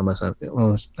releasing stuff unless I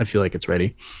feel like it's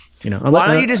ready. Why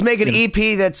don't you just make an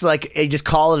EP that's like just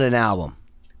call it an album?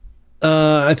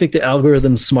 I think the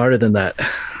algorithm's smarter than that.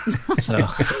 So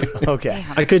okay,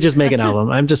 I could just make an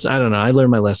album. I don't know. I learned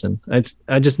my lesson.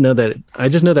 I just know that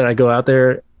I go out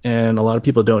there and a lot of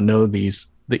people don't know the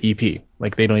EP.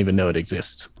 Like they don't even know it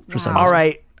exists for some reason. All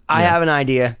right, I have an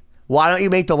idea. Why don't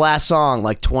you make the last song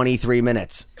like 23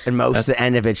 minutes and most of the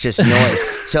end of it's just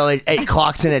noise? So it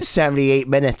clocks in at 78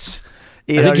 minutes.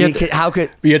 How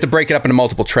could you have to break it up into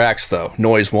multiple tracks though?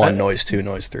 Noise 1, noise 2,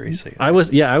 noise 3. So, I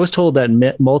was told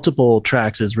that multiple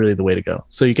tracks is really the way to go.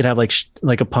 So you could have like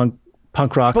a punk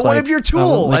rock. But what if you're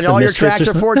Tool and all your tracks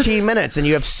are 14 minutes and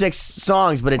you have 6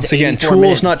 songs, but it's once again, 84 Tool's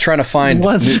minutes? Not trying to find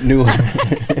new.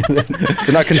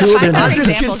 They're not confused. I'm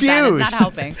just confused. Not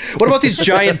helping. What about these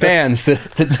giant bands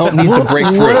that don't need to break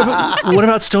through? What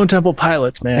about Stone Temple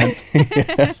Pilots, man?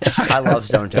 I love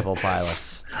Stone Temple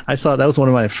Pilots. I saw that was one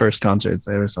of my first concerts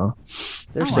I ever saw.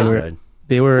 They're so good.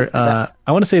 They were.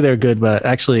 I want to say they're good, but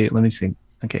actually, let me think.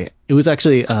 Okay, it was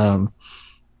actually.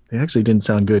 They actually didn't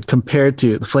sound good compared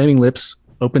to the Flaming Lips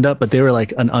opened up, but they were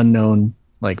like an unknown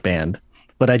like band.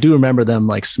 But I do remember them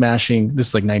like smashing. This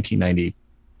is like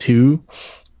 1992.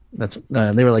 That's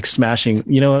they were like smashing.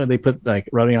 They put like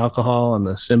rubbing alcohol on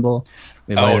the cymbal.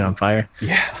 They light it on fire.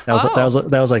 Yeah, that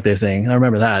was like their thing. I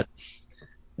remember that.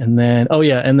 And then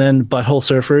Butthole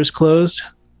Surfers closed.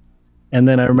 And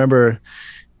then I remember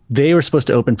they were supposed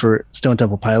to open for Stone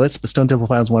Temple Pilots, but Stone Temple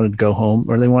Pilots wanted to go home,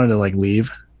 or they wanted to like leave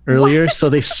earlier. So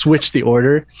they switched the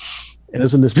order. And it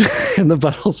was in this, and the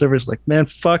Butthole Surfers like, man,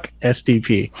 fuck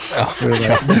SDP.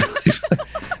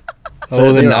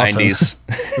 The 90s.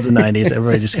 It was the 90s.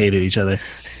 Everybody just hated each other.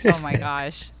 Oh my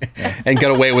gosh. And got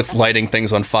away with lighting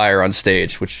things on fire on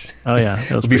stage, which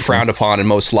would be frowned upon in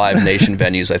most Live Nation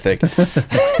venues, I think.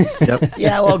 Yep.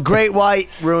 Yeah, well, Great White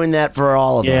ruined that for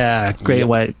all of us. Yeah, Great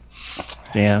White.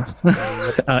 Damn.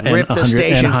 Rip the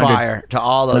station fire to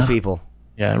all those people.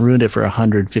 Yeah, ruined it for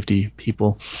 150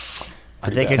 people. I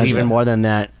think it's even more than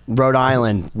that. Rhode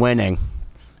Island winning.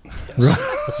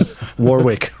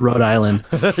 Warwick, Rhode Island.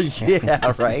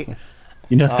 Yeah, right.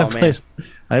 That place?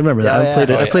 I remember that.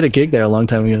 I played a gig there a long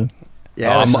time ago.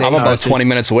 Yeah, I'm about 20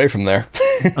 minutes away from there.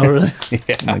 Oh, really?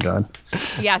 Yeah. Oh, my God.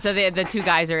 Yeah, so the two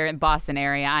guys are in Boston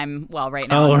area. I'm, right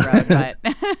now on the road, but...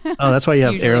 Oh, that's why you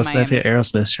have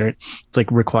Aerosmith shirt. It's like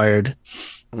required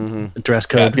dress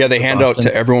code. Yeah, they hand out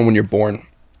to everyone when you're born.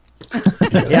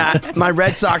 Yeah, my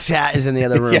Red Sox hat is in the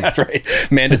other room. Yeah, right.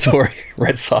 Mandatory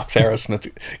Red Sox Aerosmith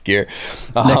gear.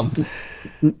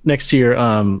 Next to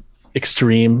your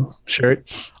Extreme shirt.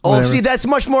 Oh, whatever. see, that's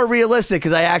much more realistic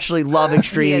because I actually love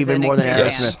Extreme even more than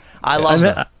Extreme Aerosmith. I love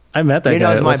it. I met that guy.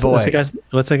 Nuno's my boy.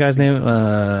 What's that guy's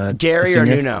name? Gary or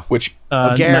Nuno? Which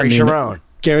Gary not Nuno. Sharon.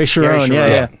 Gary Sharon.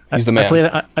 Yeah. He's the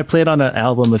man. I played on an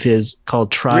album of his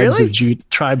called Tribes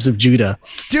of Judah.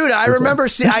 Dude, I remember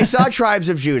I saw Tribes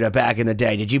of Judah back in the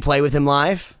day. Did you play with him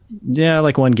live? Yeah,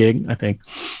 like one gig, I think.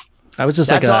 I was just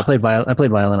That's I played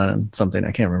violin on something.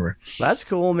 I can't remember. That's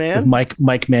cool, man. With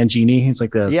Mike Mangini. He's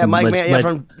like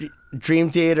from Dream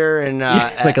Theater and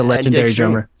he's like a legendary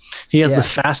drummer. He has the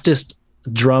fastest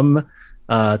drum.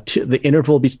 The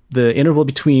interval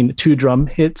between two drum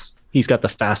hits. He's got the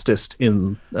fastest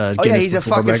in. He's a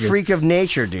fucking freak of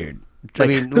nature, dude. I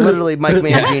mean, literally, Mike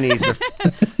Mangini's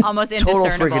the almost total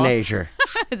indiscernible. freak of nature.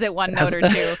 Is it one note or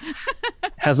two?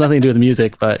 Has nothing to do with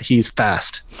music, but he's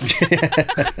fast.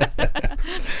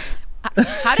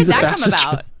 How did that come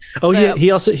about? Yeah,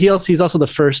 he's also the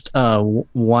first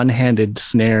one-handed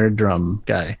snare drum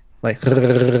guy. Like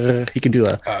he can do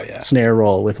a snare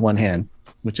roll with one hand,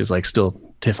 which is like still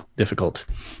difficult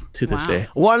to this day.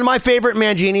 One of my favorite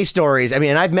Mangini stories. I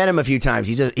mean, I've met him a few times.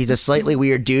 He's a slightly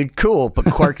weird dude, cool but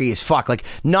quirky as fuck. Like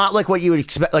not like what you would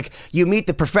expect. Like you meet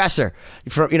the professor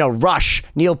from Rush,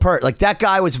 Neil Peart. Like that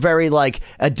guy was very like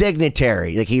a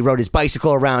dignitary. Like he rode his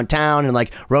bicycle around town and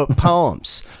like wrote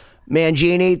poems.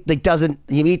 Mangini like doesn't.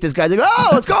 You meet this guy, like, oh,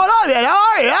 what's going on, man? How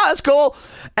are you? Yeah, that's cool.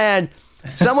 And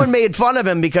someone made fun of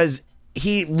him because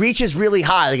he reaches really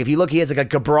high. Like if you look, he has like a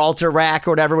Gibraltar rack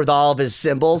or whatever with all of his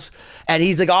cymbals, and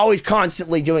he's like always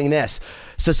constantly doing this.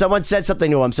 So someone said something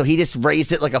to him, so he just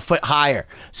raised it like a foot higher.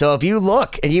 So if you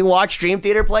look and you watch Dream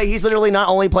Theater play, he's literally not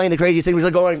only playing the craziest thing, he's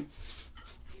like going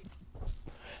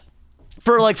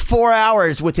for like 4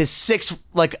 hours with his 6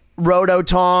 like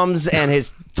rototoms and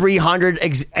his 300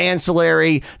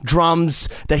 ancillary drums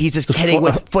that he's just hitting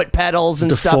with foot pedals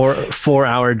and stuff.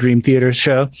 4-hour Dream Theater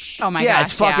show. Oh my yeah, gosh,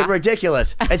 it's fucking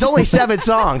ridiculous. It's only 7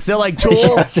 songs. They're like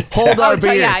Tool, Hold Our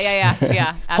Beers.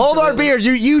 Yeah. Hold Our Beers.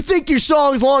 You think your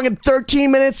song's long in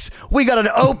 13 minutes? We got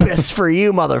an opus for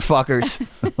you, motherfuckers.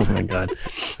 Oh my god,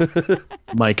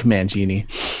 Mike Mangini.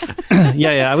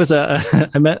 I was I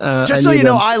met. Just so you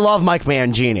know, I love Mike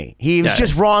Mangini. He was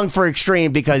just wrong for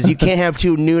Extreme because you can't have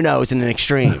 2 Nunos in an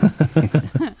Extreme.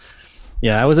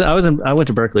 Yeah, I went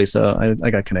to Berkeley, so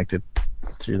I got connected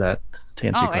through that. To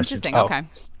answer your question. Interesting. Okay.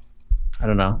 I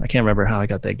don't know. I can't remember how I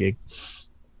got that gig,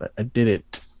 but I did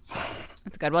it.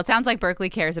 That's good. Well, it sounds like Berkeley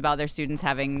cares about their students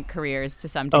having careers to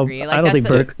some degree. I don't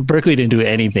think Berkeley didn't do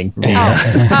anything for me. Okay.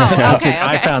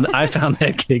 I found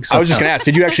that gig. Somehow. I was just gonna ask,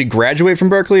 did you actually graduate from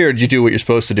Berkeley, or did you do what you're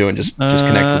supposed to do and just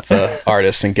connect with the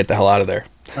artists and get the hell out of there?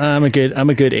 I'm a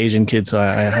good Asian kid, so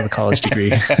I have a college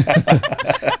degrey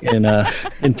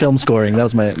in film scoring.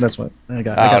 That's what I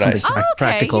got. I got something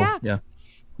practical.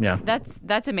 Yeah.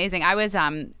 That's amazing. I was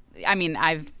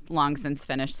I've long since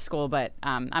finished school, but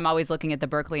I'm always looking at the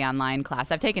Berkeley online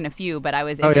class. I've taken a few, but I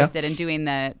was interested in doing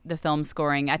the film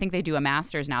scoring. I think they do a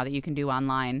master's now that you can do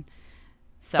online.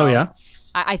 So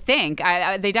I think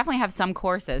they definitely have some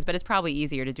courses, but it's probably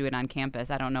easier to do it on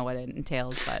campus. I don't know what it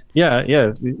entails, but yeah.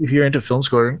 If you're into film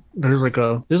scoring, there's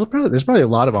probably a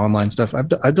lot of online stuff.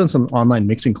 I've done some online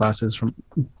mixing classes from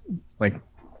like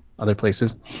other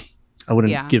places. I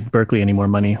wouldn't give Berkeley any more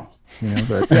money.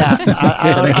 But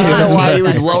I don't know why you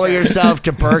would lower yourself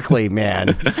to Berkeley,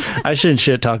 man. I shouldn't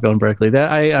shit talk on Berkeley.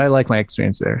 That I like my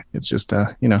experience there. It's just No,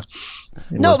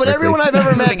 but Berkeley. Everyone I've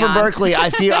ever met from Berkeley, I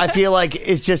feel like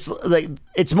it's just like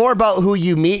it's more about who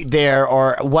you meet there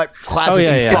or what classes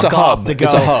you fuck off to go.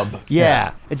 It's a hub.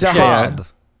 Yeah, it's a hub.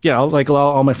 Yeah, like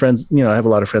all my friends. I have a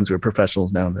lot of friends who are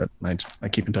professionals now that I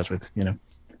keep in touch with.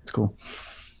 It's cool.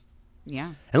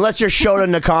 Yeah. Unless you're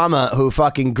Shota Nakama, who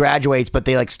fucking graduates, but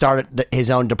they like started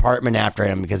his own department after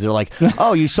him because they're like,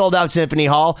 oh, you sold out Symphony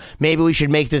Hall. Maybe we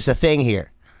should make this a thing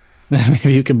here.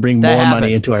 Maybe you can bring more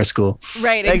money into our school.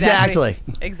 Right. Exactly.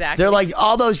 They're like,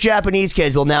 all those Japanese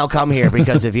kids will now come here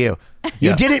because of you.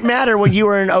 You didn't matter when you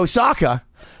were in Osaka,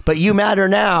 but you matter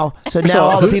now. So now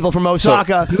all the people from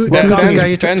Osaka will come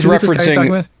here. Ben's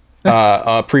referencing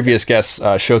a previous guest,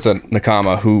 Shota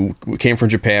Nakama, who came from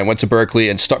Japan, went to Berkeley,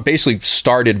 and basically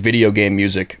started video game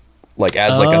music like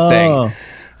as like a thing.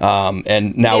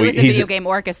 And now he's a video game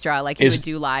orchestra. Like he would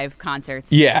do live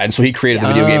concerts. Yeah, and so he created the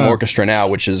video game orchestra now,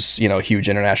 which is a huge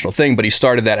international thing. But he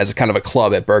started that as a kind of a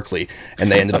club at Berkeley,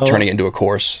 and they ended up turning it into a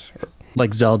course.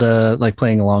 Like Zelda, like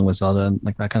playing along with Zelda and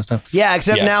like that kind of stuff. Yeah,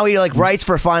 except now he like writes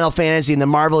for Final Fantasy in the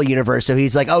Marvel universe. So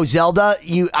he's like, oh, Zelda,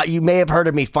 you may have heard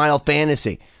of me, Final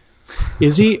Fantasy.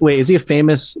 Is he a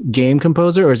famous game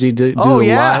composer, or is he the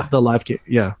live game?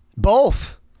 Yeah,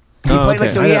 both. He played okay.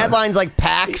 so he headlines like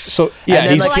PAX. So yeah, and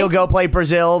then he's- he'll go play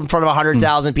Brazil in front of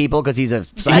 100,000 people because he's a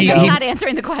He's psycho. not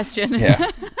answering the question.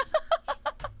 Yeah.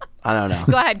 I don't know.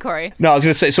 Go ahead, Corey. No, I was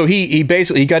gonna say. So he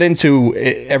basically got into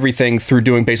everything through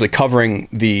doing basically covering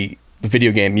the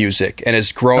video game music, and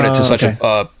has grown it to such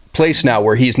a place now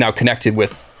where he's now connected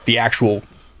with the actual,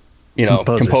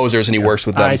 composers, and he works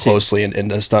with them closely,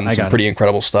 and has done some pretty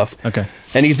incredible stuff. Okay.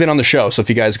 And he's been on the show, so if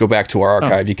you guys go back to our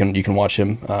archive, you can watch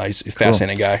him. He's a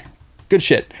fascinating guy. Good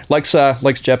shit. Likes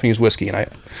Japanese whiskey, and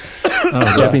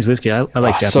Japanese whiskey. I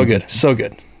like Japanese. so good, whiskey. so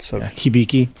good, so Yeah. good.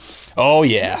 Hibiki. Oh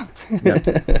yeah.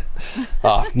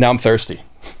 Now I'm thirsty.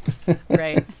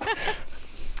 Right.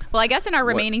 Well, I guess in our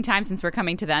remaining time, since we're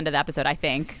coming to the end of the episode, I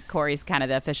think Corey's kind of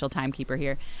the official timekeeper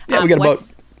here. Yeah, we got about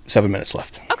 7 minutes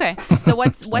left. Okay. So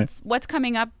what's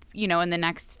coming up, in the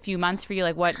next few months for you?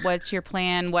 Like what's your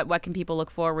plan? What can people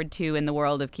look forward to in the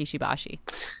world of Kishi Bashi?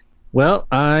 Well,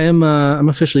 I'm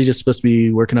officially just supposed to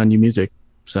be working on new music.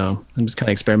 So I'm just kind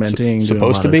of experimenting.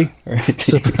 Supposed to be? Is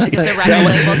this a record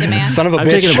label demand? Son of a I'm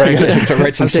bitch. taking a break. To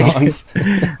write some songs.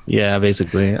 Yeah,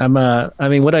 basically.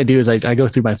 What I do is I go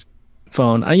through my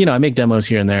phone. I make demos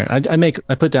here and there.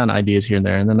 I put down ideas here and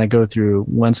there, and then I go through,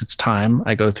 once it's time,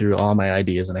 I go through all my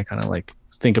ideas and I kind of like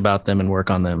think about them and work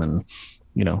on them, and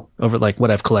over like what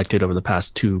I've collected over the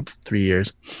past 2-3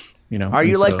 years. Are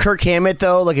you like Kirk Hammett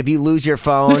though? Like if you lose your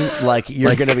phone, like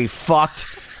you're gonna be fucked.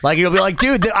 Like you'll be like,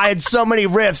 dude, I had so many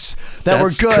riffs that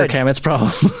were good. Kirk Hammett's problem.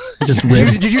 Just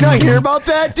riffs. Did you not hear about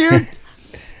that, dude?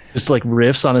 Just like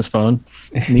riffs on his phone.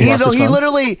 He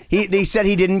literally they said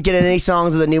he didn't get any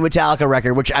songs of the new Metallica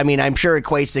record, which I'm sure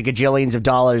equates to gajillions of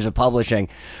dollars of publishing,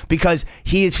 because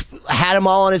he's had them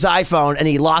all on his iPhone and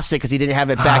he lost it because he didn't have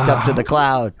it backed up to the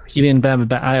cloud. He didn't have it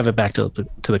back. I have it back to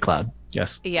the cloud.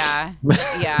 Yes. Yeah.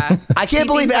 I can't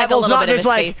believe seems Apple's like a little not bit of just a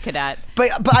like space cadet.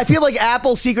 But I feel like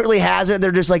Apple secretly has it.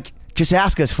 They're just like, just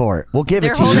ask us for it. We'll give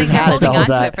They're it to you. holding, You've had it the holding whole on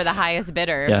to time. it for the highest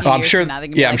bidder. Yeah. A few I'm years sure. from now, they're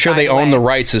gonna be I'm like, sure by they the own way. the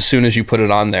rights as soon as you put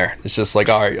it on there. It's just like,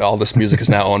 all this music is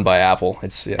now owned by Apple.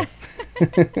 It's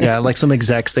Yeah, like some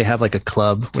execs, they have like a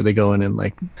club where they go in and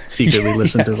like secretly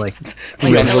listen to like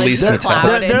Like Release the the cloud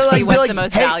They're- and they're see like- what's they're the like,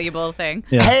 most hey- valuable thing.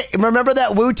 Yeah. Hey, remember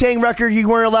that Wu-Tang record you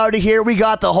weren't allowed to hear? We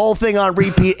got the whole thing on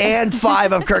repeat and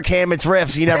 5 of Kirk Hammett's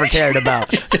riffs you never cared about.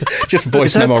 just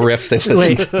voice memo riffs. They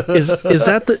listen. Wait,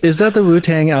 is that the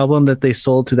Wu-Tang album that they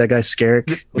sold to that guy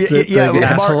Skerrick?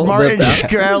 Martin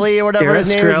Shkreli or whatever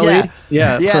his name is.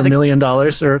 Yeah, for $1 million or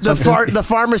something. The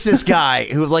pharmacist guy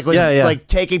who was like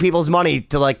taking people's money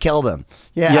to like kill them.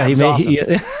 Yeah, he it was awesome.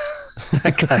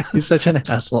 that guy, he's such an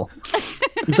asshole.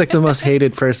 He's like the most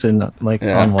hated person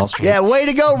on Wall Street. Yeah, way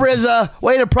to go, RZA.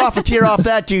 Way to profiteer off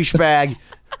that douchebag.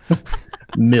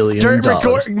 $1 million. Dirt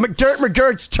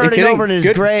McGirt's turning Kidding? over in his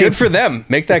grave. Good for them.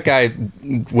 Make that guy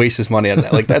waste his money on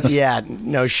that. Like that's Yeah,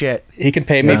 no shit. He can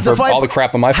pay me The for fight- all the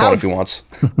crap on my phone if he wants.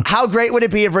 How great would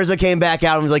it be if RZA came back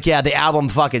out and was like, yeah, the album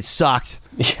fucking sucked.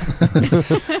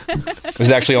 It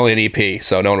was actually only an EP,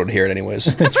 so no one would hear it anyways.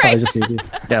 It's probably just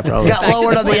yeah, probably. Got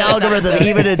lowered on the algorithm,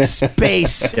 even in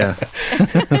space. Yeah.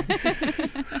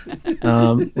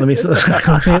 Let me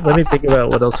think about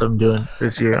what else I'm doing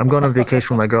this year. I'm going on vacation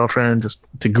with my girlfriend just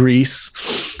to Greece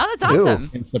Oh, that's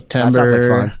awesome. in September. That sounds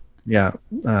like fun. Yeah,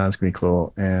 it's gonna be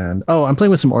cool. And I'm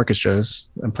playing with some orchestras.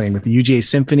 I'm playing with the UGA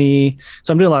Symphony,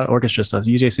 so I'm doing a lot of orchestra stuff.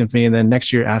 UGA Symphony, and then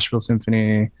next year Asheville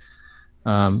Symphony.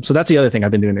 So that's the other thing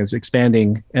I've been doing is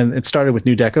expanding, and it started with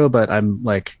New Deco, but I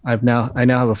now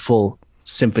have a full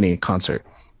symphony concert.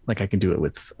 Like I can do it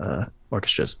with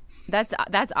orchestras. That's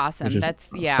awesome. Which is That's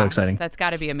so exciting. That's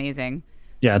got to be amazing.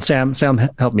 Yeah, and Sam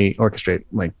helped me orchestrate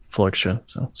like full orchestra.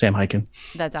 So Sam Hyken.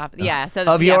 That's awesome. Yeah. So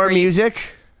Of your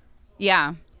music?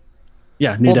 Yeah.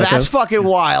 Yeah, New Well, Deco. that's fucking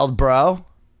wild, bro.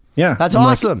 Yeah, That's I'm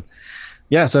like- awesome.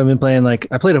 yeah, so I've been playing I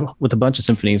played with a bunch of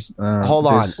symphonies. Hold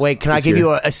on. Wait, can I give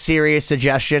you a serious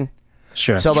suggestion?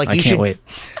 Sure. So, like, I you can't should- wait.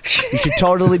 You should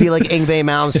totally be like Ingve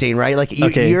Malmsteen, right? Like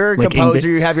you're a like composer.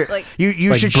 Yngwie- You have your you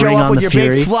like should show Bring up on with the your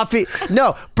Fury? big fluffy.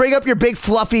 No, bring up your big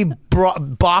fluffy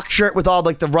Bach shirt with all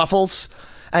like the ruffles,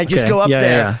 and just Okay, go up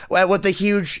yeah, there with the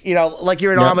huge, like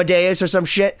you're an Yep. Amadeus or some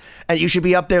shit, and you should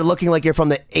be up there looking like you're from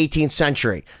the 18th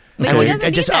century. But And he when you- doesn't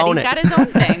and need just that. own He's it. got his own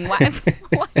thing. Why?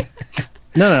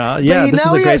 No. Yeah, But this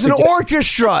now is a he great has an suggestion.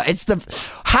 orchestra.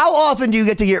 How often do you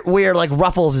get to wear like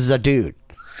ruffles as a dude?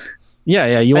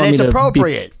 Yeah. You want And it's me to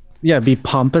appropriate. be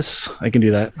pompous? I can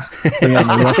do that. Bring out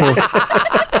my ruffle.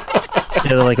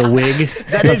 Yeah, like a wig.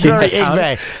 That is very Powder-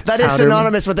 Ingve. That is powder-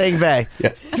 synonymous with Ingve.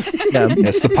 Yeah. Yeah,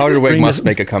 Yes, the powdered wig Bring must this-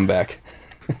 make a comeback.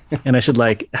 and I should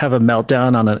have a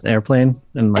meltdown on an airplane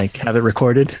and have it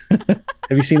recorded.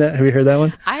 Have you seen that? Have you heard that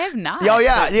one? I have not. Oh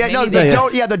yeah, but yeah, no, maybe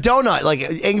the donut. Like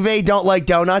Ingve don't like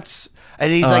donuts,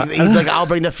 and he's like, I'll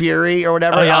bring the fury or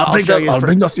whatever. Oh, yeah, I'll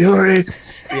bring the fury.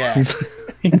 Yeah.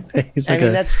 He's like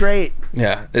that's great.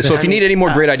 Yeah. So if you need any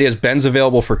more great ideas, Ben's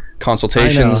available for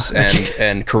consultations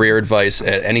and career advice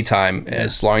at any time.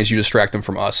 As long as you distract them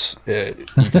from us, you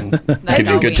can give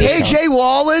you a good discount. KJ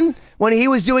Wallen, when he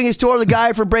was doing his tour, the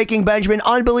guy from Breaking Benjamin,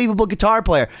 unbelievable guitar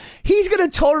player. He's going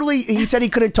to he said he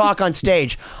couldn't talk on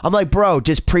stage. I'm like, bro,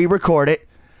 just pre-record it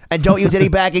and don't use any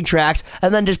backing tracks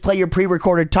and then just play your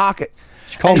pre-recorded talk. You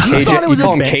call him KJ? You call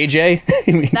him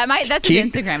KJ? That's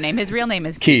his Instagram name. His real name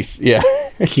is Keith. Yeah.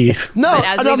 Keith. No,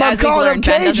 I'm calling him KJ.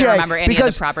 Ben doesn't remember any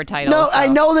of the proper titles. No, I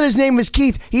know that his name is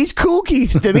Keith. He's cool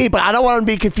Keith to me, but I don't want him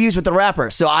to be confused with the rapper.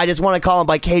 So I just want to call him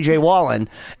by KJ Wallen,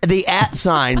 the @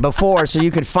 sign before, so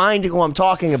you can find who I'm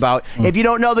talking about. If you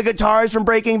don't know the guitars from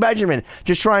Breaking Benjamin,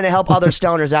 just trying to help other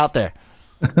stoners out there.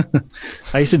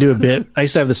 I used to do a bit. I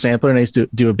used to have the sampler, and I used to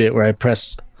do a bit where I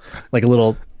press like a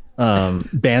little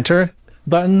banter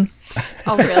button.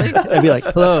 Oh, really? I'd be like,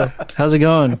 hello, how's it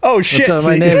going? Oh, shit. What's up?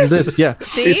 My name is this. Yeah.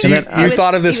 See? You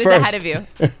thought of this he first. Was ahead of you.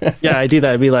 Yeah, I do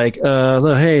that. I'd be like,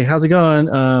 hello, hey, how's it going?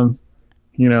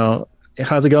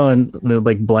 How's it going?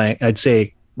 Like blank. I'd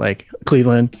say like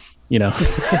Cleveland, and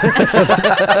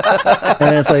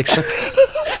it's like,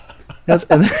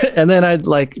 and then I'd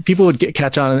like, people would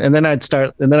catch on, and then I'd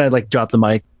like drop the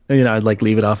mic. I'd like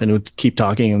leave it off and it would keep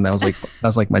talking, and that was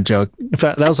like my joke. In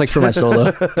fact, that was like for my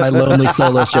lonely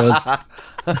solo shows.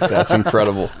 That's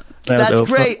incredible. That's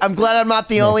great. I'm glad I'm not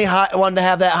the only one to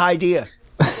have that idea.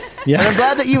 Yeah, and I'm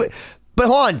glad that But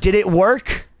hold on, did it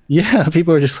work? Yeah,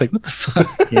 people were just like, what the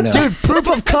fuck? Dude, proof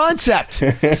of concept.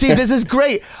 See, this is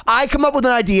great. I come up with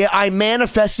an idea. I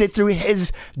manifest it through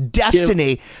his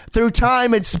destiny, through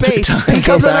time and space. He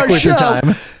comes on our show.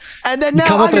 And then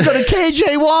now I'm going to go to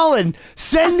KJ Wallen,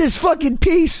 send this fucking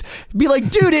piece, be like,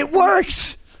 dude, it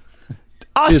works.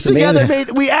 Us together,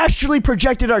 we actually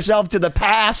projected ourselves to the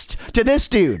past, to this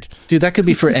dude. Dude, that could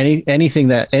be for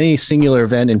any singular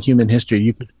event in human history.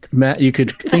 You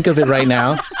could think of it right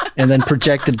now and then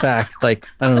project it back. Like,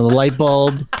 I don't know, the light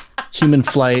bulb, human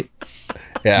flight.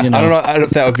 Yeah, I don't know if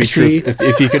that would be true.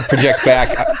 If you could project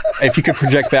back, I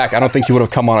don't think you would have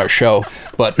come on our show.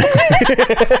 But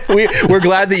we're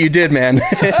glad that you did, man.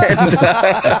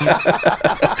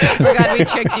 We're glad we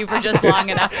tricked you for just long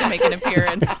enough to make an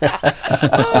appearance.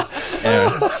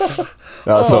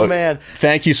 Oh man!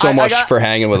 Thank you so much for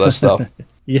hanging with us, though.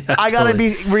 Yeah, I gotta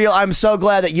be real. I'm so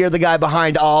glad that you're the guy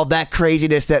behind all that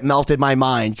craziness that melted my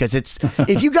mind. Because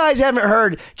if you guys haven't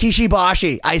heard Kishi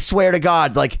Bashi, I swear to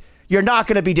God, like, you're not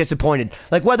going to be disappointed.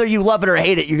 Like, whether you love it or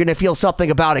hate it, you're going to feel something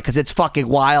about it because it's fucking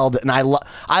wild. And I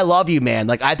love you, man.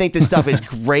 Like, I think this stuff is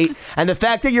great. And the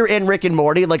fact that you're in Rick and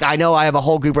Morty, like, I know I have a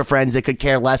whole group of friends that could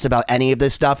care less about any of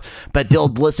this stuff, but they'll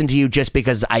listen to you just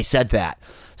because I said that.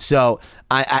 So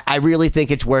I really think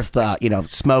it's worth,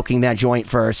 smoking that joint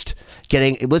first,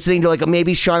 listening to like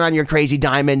maybe Sean on Your Crazy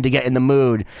Diamond to get in the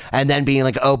mood, and then being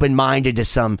like open-minded to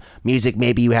some music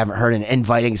maybe you haven't heard and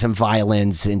inviting some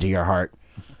violins into your heart.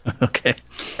 Okay,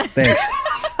 thanks.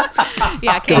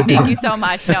 Yeah, Kate, thank you so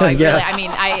much. No,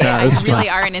 I really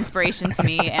are an inspiration to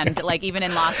me. And like, even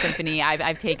in Lost Symphony,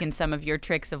 I've taken some of your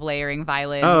tricks of layering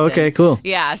violins. Oh, okay, cool.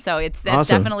 Yeah, so it's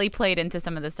awesome. Definitely played into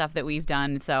some of the stuff that we've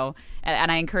done. So,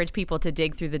 and I encourage people to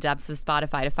dig through the depths of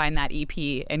Spotify to find that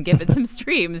EP and give it some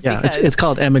streams. Yeah, because it's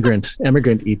called Emigrant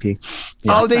EP. Yeah.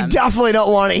 Oh, they definitely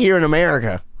don't want it here in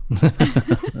America.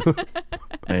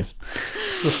 Nice.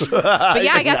 But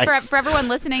yeah, I guess for everyone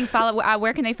listening,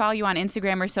 where can they follow you on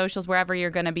Instagram or socials, wherever you're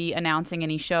going to be announcing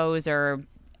any shows or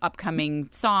upcoming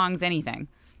songs, anything?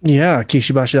 Yeah,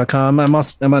 KishiBashi.com. I'm on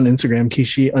Instagram,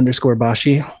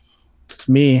 Kishi_Bashi. It's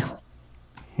me.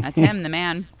 That's him, the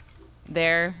man.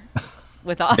 There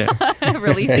with all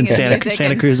releasing his music.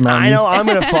 Santa Cruz Mountain. I know I'm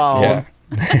going to follow him.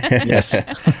 Yes.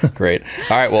 Great.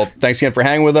 All right. Well, thanks again for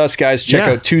hanging with us, guys. Check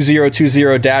out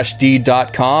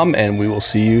 2020-d.com, and we will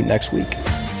see you next week.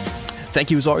 Thank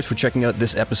you, as always, for checking out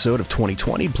this episode of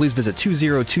 2020. Please visit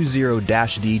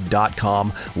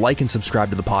 2020-d.com. Like and subscribe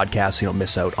to the podcast so you don't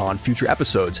miss out on future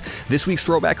episodes. This week's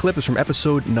throwback clip is from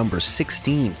episode number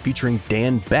 16, featuring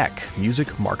Dan Beck,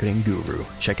 music marketing guru.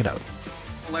 Check it out.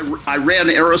 I ran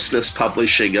Aerosmith's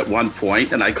publishing at one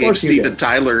point, and I gave Steven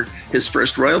Tyler his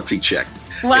first royalty check.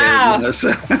 Wow. And,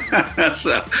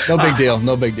 no big deal.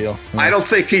 No big deal. I don't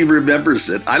think he remembers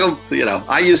it. I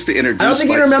used to introduce. I don't think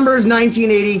he remembers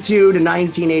 1982 to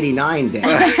 1989, Dan.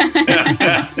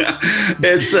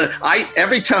 It's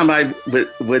every time I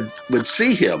would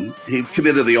see him, he'd come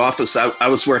into the office. I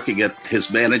was working at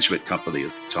his management company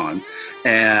at the time,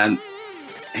 and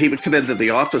he would come into the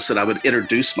office and I would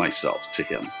introduce myself to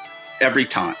him every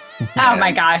time. Oh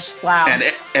my gosh! Wow.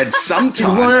 And sometimes He's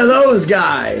one of those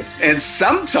guys. And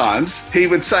sometimes he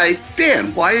would say,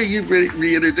 "Dan, why are you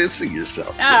reintroducing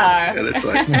yourself?" And it's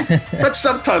like, but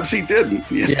sometimes he didn't.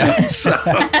 You know? So.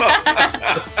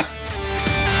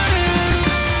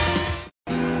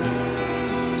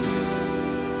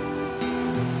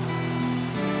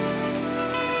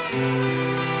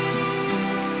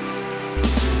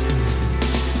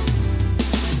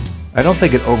 I don't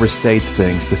think it overstates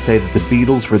things to say that the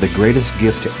Beatles were the greatest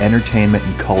gift to entertainment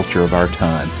and culture of our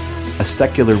time, a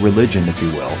secular religion, if you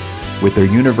will, with their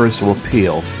universal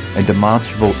appeal and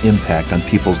demonstrable impact on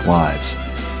people's lives.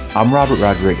 I'm Robert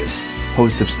Rodriguez,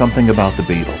 host of Something About the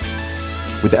Beatles.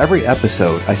 With every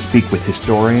episode, I speak with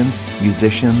historians,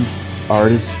 musicians,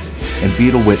 artists, and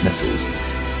Beatle witnesses,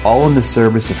 all in the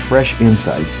service of fresh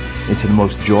insights into the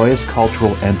most joyous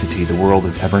cultural entity the world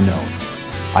has ever known.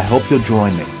 I hope you'll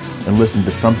join me and listen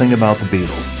to Something About the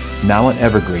Beatles, now on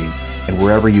Evergreen and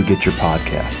wherever you get your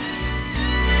podcasts.